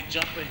fall-away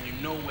jumper, and you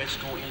know where it's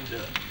gonna end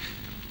up.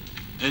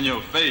 In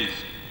your face.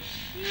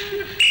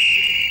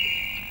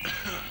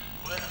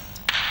 Well.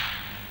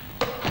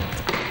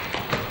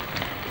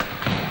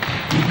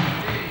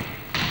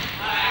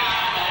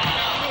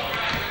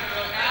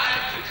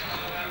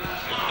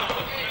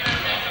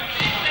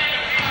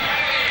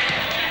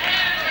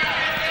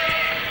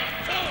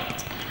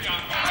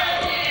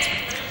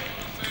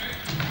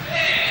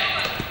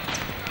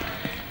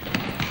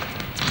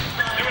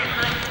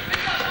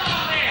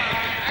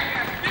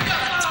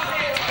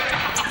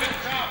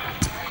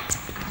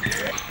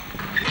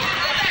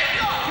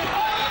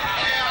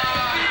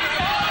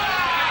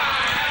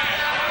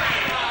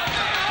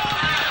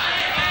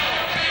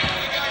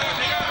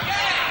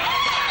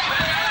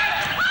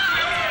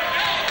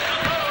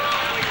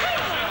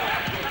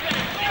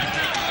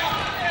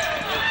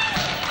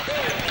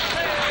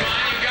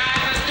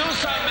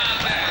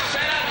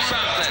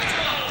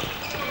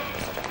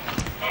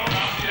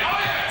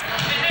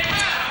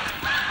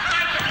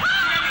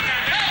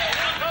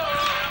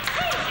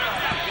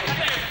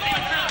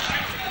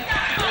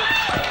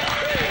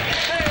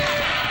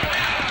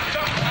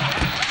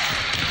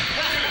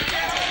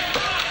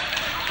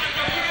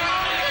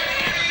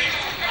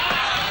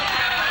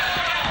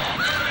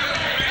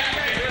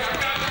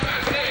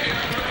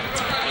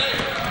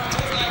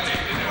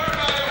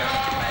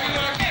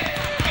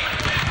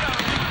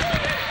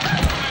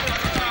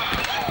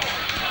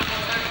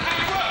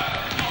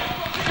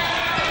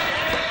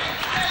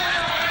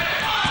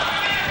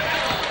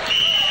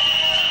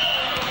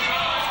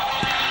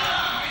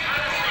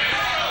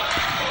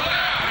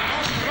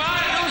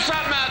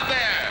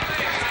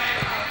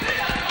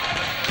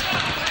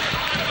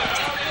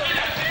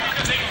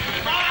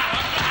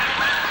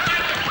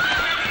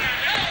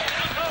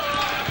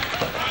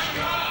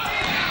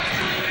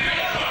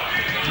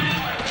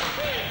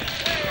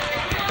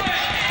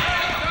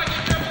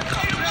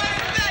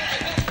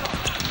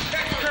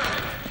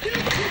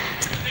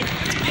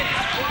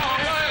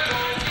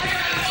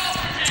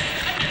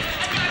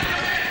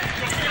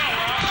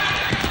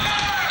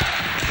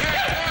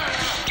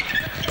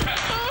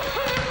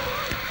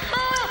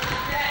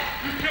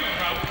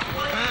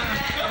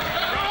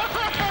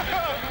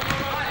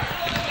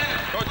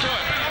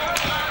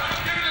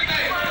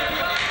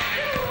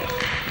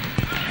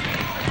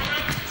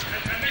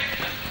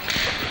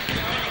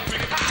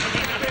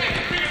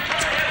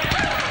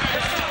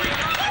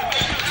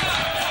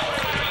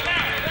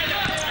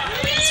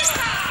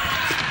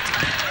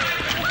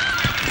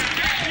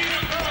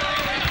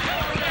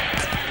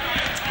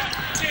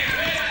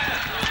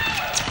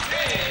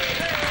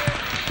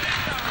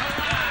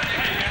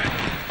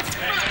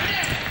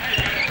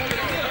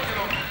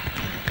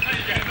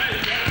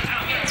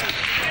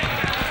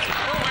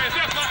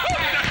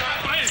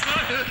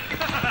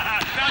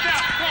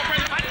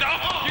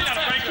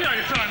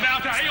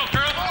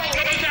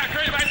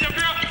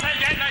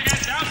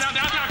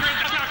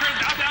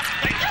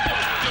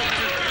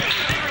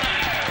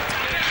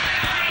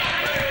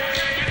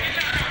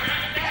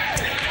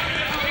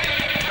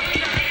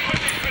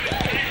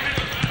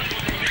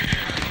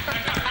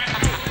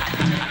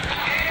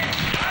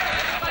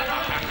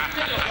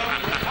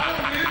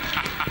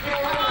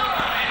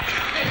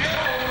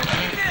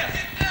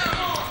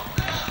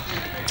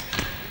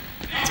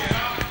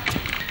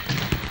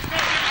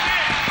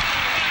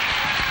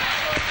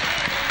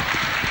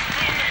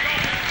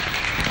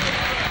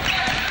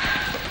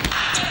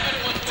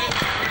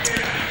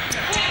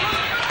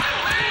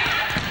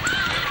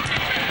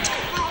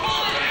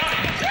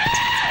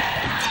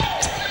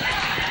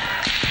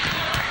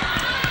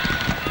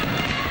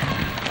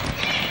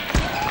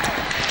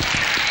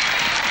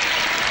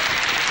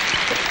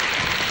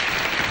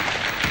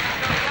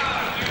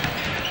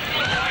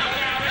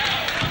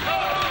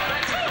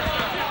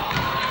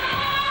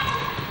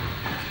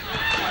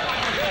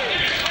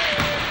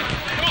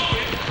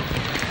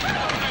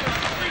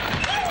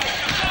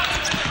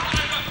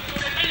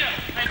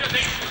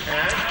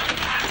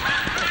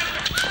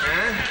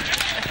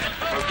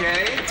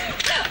 Okay?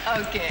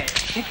 Okay.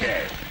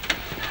 Okay.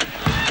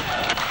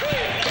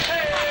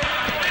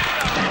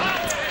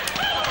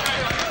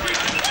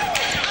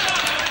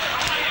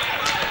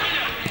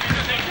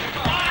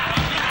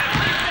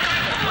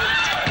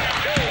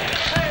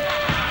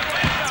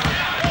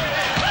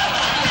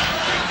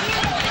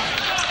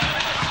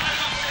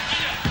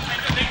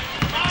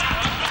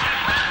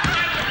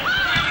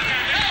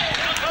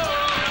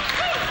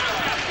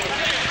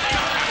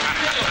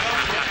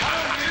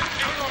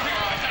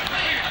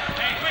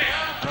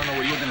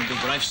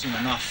 But I've seen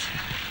enough.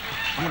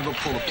 I'm gonna go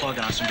pull the plug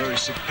on some very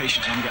sick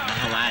patients. I'm getting the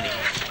hell out of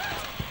here.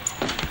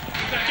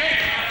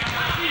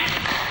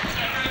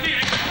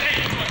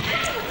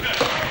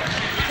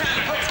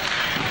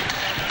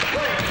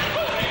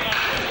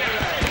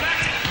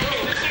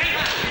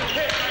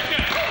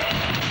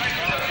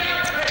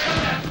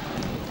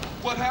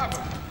 What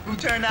happened? Who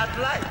turned out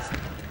the lights?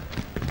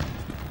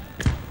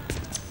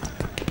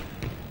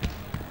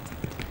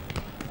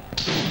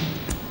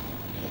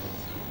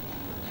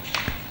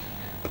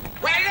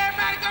 Where did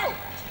everybody go?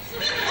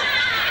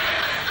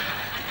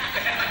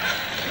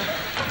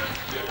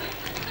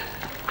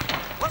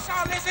 What's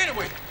all this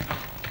anyway?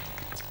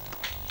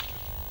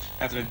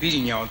 After the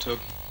beating y'all took,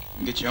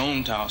 you get your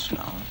own towels from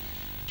now on.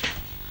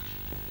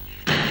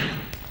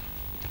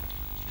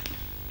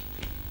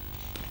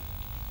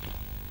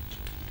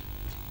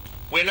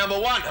 We're number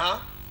one, huh?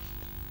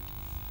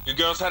 You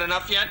girls had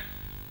enough yet?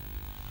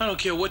 I don't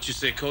care what you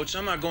say, Coach.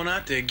 I'm not going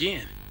out there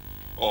again.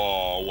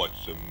 Oh,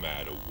 what's the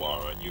matter,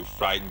 Warren? You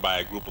frightened by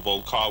a group of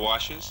old car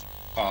washers?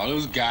 Oh,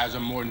 those guys are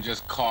more than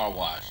just car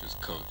washers,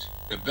 Coach.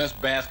 The best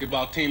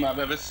basketball team I've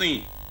ever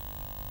seen.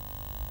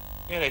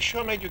 Yeah, they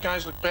sure made you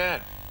guys look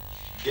bad.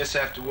 Guess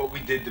after what we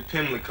did to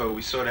Pimlico,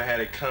 we sort of had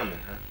it coming,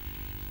 huh?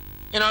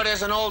 You know,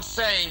 there's an old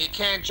saying, you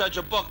can't judge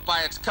a book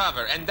by its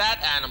cover, and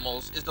that,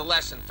 animals, is the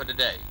lesson for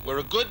today. We're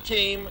a good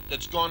team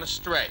that's gone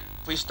astray.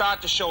 If we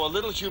start to show a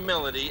little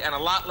humility and a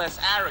lot less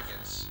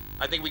arrogance,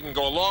 I think we can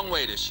go a long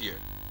way this year.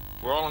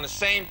 We're all on the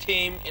same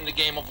team in the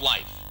game of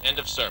life. End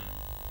of sermon.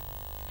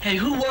 Hey,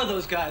 who were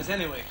those guys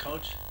anyway,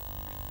 Coach?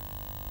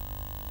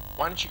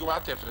 Why don't you go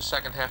out there for the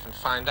second half and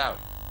find out?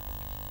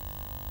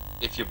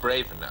 If you're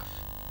brave enough.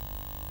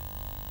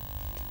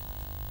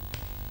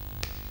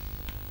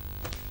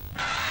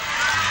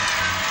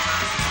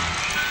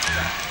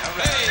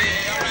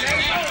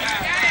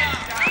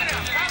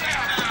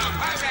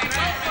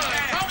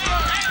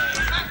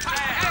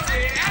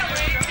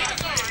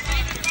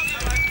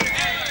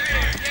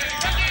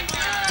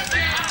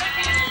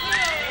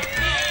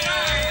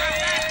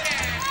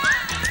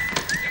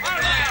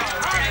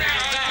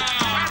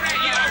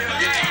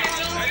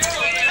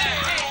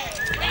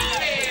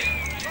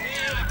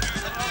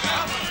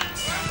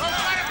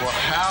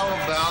 How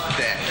about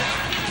that?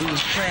 We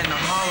was playing the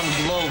Harlem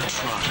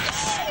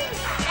Globetrotters.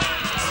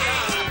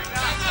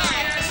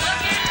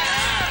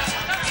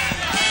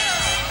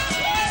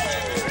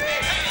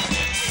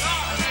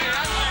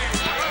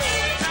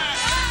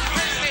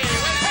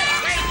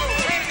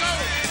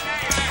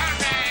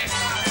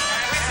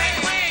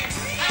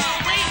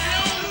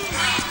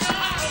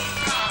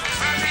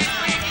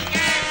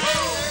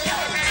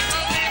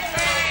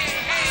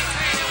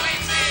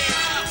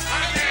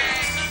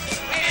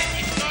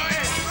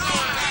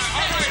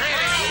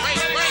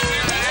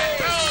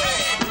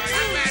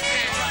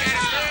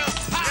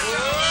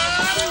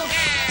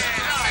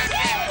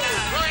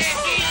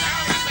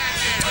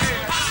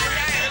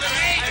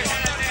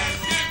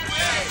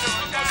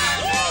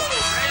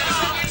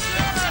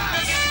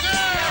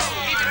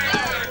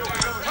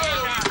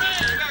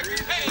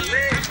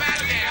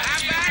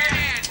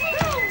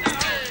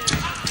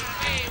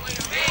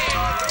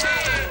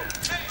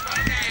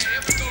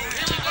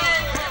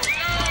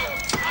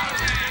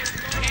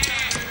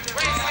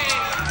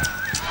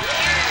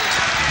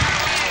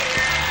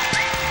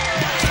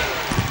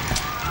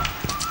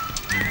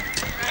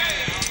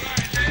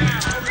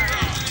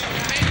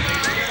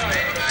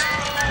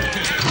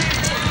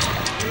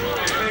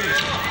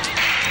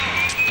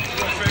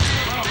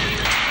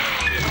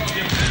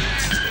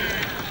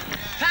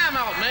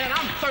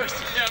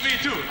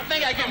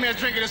 A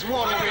drink of this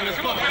water over in this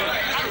bucket.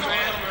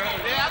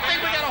 Yeah, I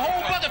think we got a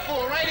whole bucket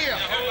full right here.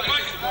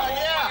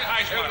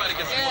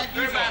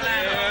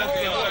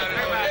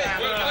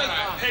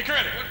 Hey,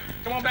 Curly,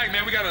 come on back,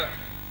 man. We got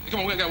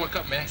one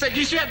cup, man. Say,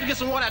 Geese, you have to get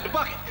some water out the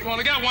bucket. We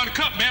only got one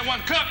cup, man. One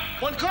cup.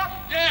 One cup?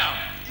 Yeah.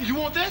 You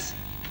want this?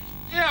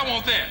 Yeah, I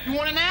want that. You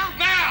want it now?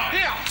 Now!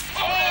 Here.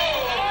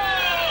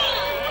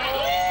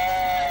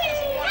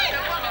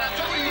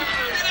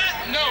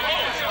 No.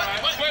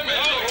 Wait a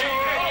minute.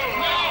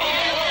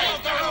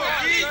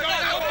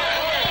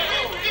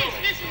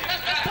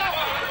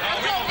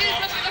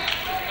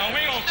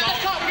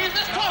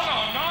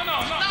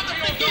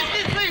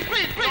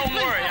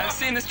 I've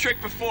seen this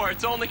trick before.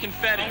 It's only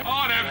confetti.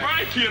 Oh, that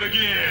bright kid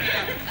again.